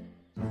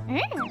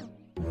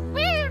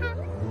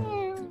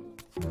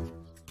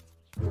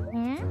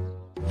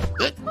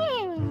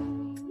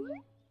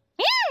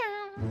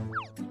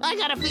 I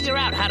gotta figure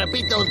out how to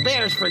beat those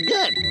bears for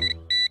good.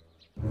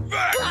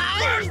 Vick,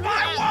 where's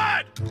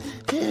my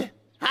wood?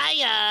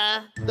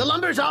 Hiya! The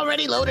lumber's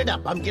already loaded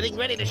up. I'm getting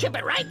ready to ship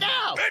it right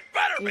now. It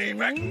better be,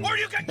 Vick, or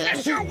you can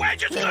kiss your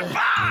wages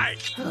goodbye!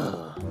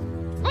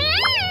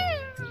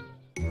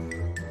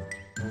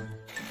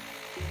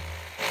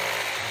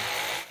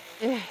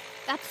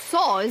 That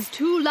saw is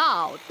too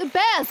loud. The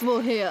bears will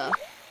hear.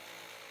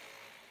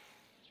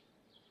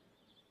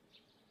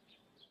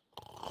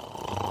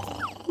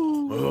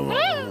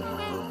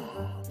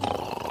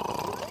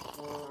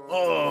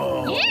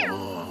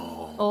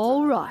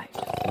 All right.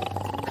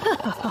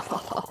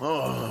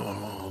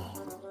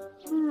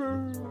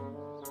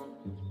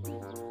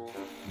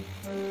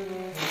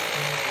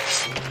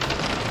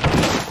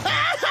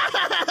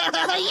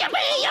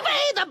 Yippee!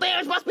 Yippee! The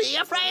bears must be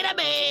afraid of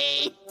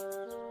me!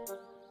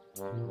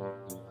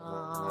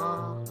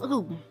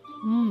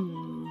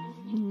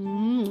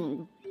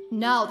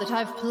 Now that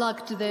I've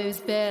plugged those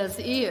bears'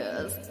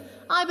 ears,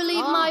 I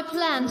believe my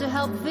plan to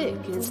help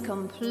Vick is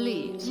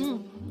complete.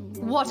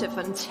 What a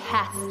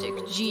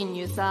fantastic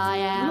genius I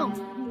am.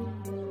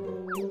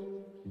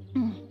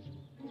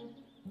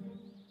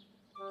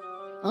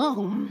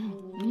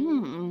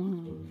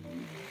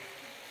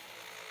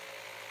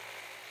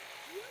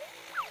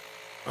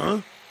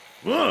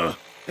 Huh?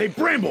 Hey,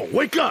 Bramble,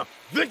 wake up!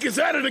 Vick is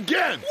at it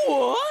again!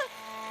 What?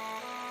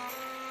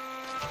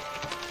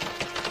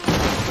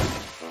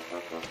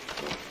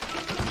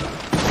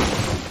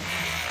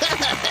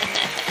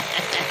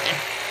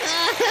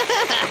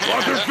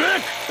 Walker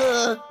Vick?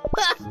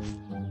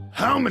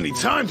 How many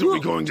times are we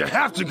going to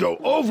have to go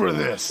over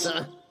this?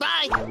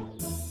 Bye!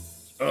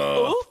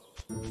 Huh?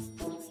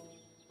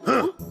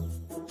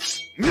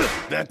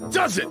 That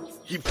does it!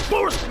 He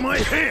forced my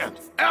hand!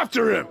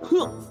 After him!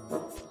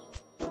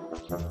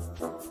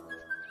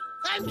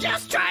 I'm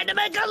just trying to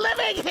make a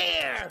living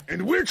here!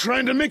 And we're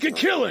trying to make a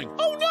killing!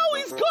 Oh no,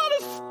 he's got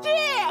a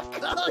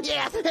stick! Oh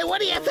yeah, and what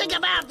do you think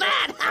about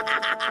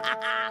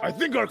that? I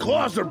think our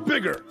claws are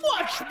bigger!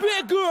 Much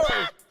bigger!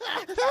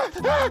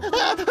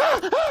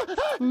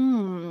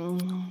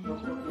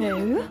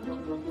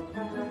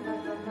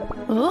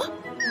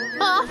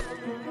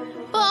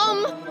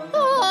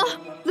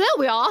 There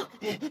we are.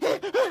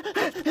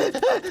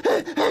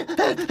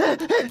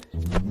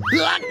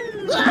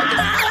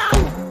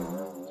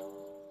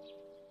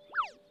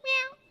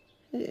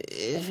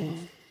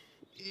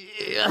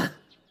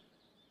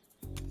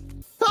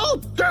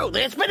 Oh, through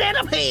this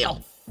banana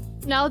peel!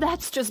 Now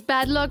that's just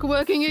bad luck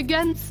working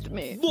against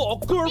me.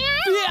 Walker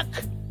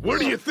Vick! Where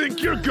do you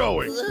think you're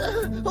going?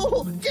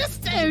 Oh,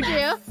 just stay Oh back.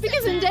 dear, Vick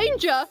is in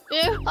danger.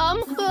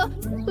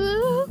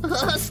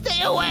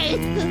 Stay away!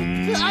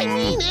 I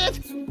mean it!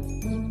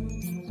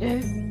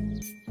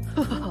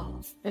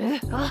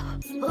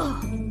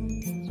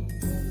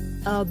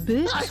 A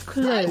bit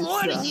I'm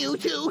warning closer. you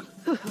two!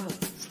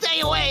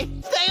 Stay away!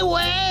 Stay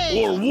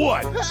away! Or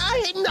what?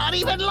 I'm not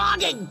even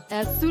logging!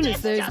 As soon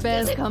as those just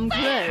bears isn't come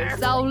fair.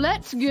 close, I'll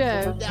let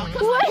go. Now,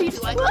 come on, Wait!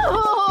 do I-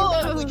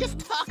 Oh. We just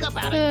talk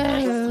about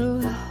it.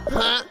 Oh.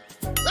 Huh?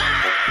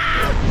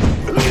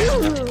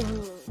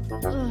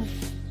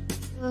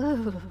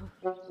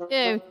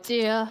 Oh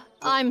dear,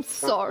 I'm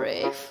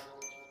sorry.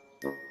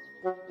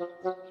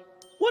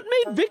 What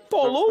made Vick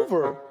fall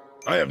over?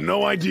 I have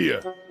no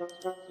idea.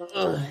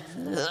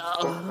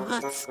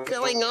 What's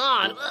going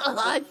on?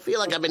 I feel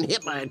like I've been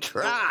hit by a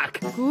truck.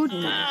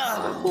 Goodness,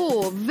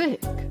 poor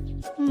Vick.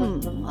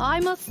 I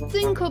must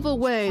think of a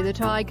way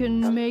that I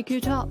can make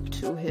it up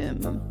to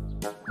him.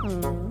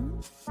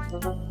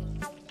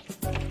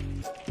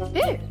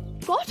 Hey,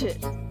 got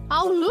it.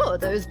 I'll lure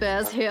those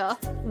bears here.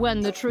 When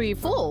the tree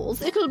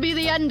falls, it'll be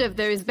the end of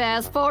those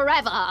bears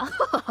forever.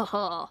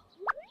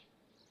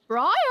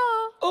 Briar!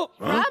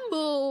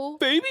 Bramble!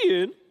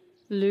 Fabian?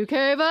 Look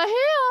over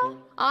here.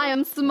 I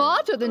am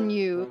smarter than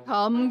you.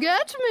 Come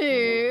get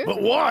me.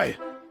 But why?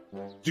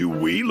 Do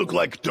we look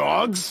like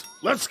dogs?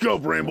 Let's go,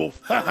 Bramble.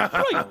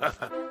 How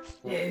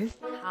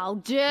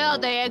dare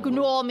they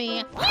ignore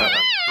me? Hey.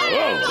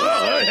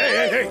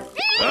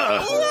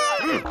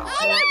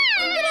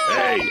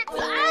 Hey,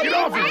 get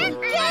off of him.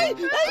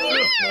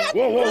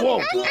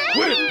 Whoa.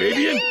 Quit it,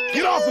 Fabian.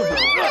 Get off of him.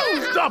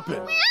 Stop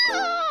it.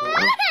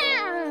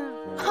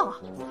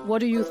 What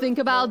do you think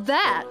about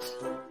that?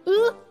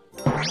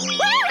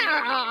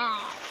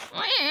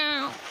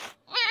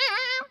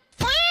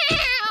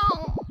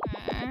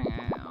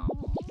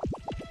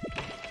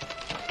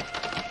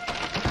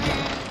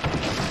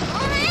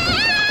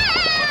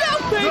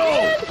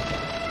 No!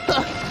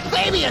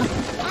 Fabian!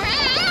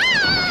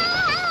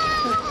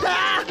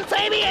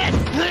 Fabian!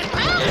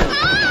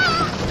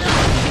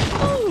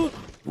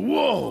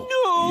 Whoa!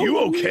 No! You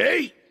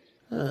okay?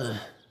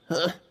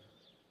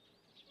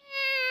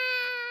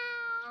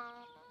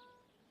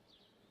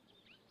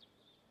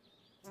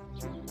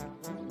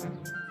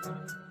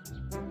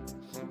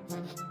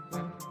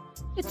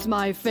 It's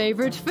my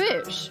favorite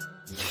fish.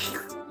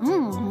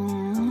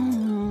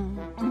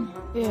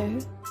 Yeah.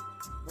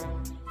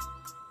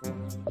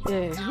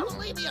 Don't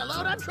leave me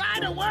alone, I'm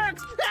trying to work!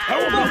 How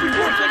about we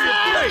work on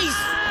your face?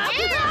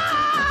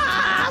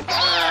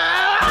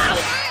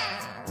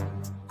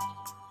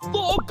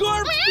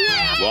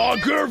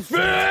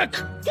 here, Vick!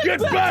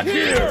 Get back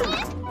here!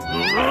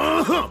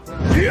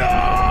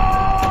 Yeah!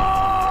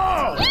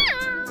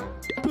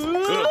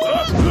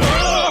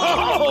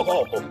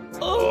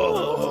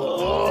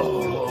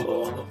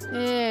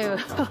 Ew.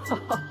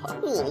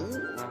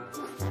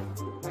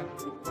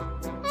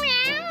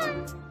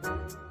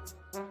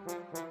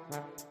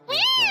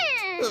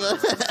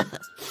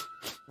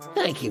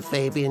 Thank you,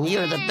 Fabian.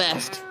 You're the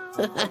best.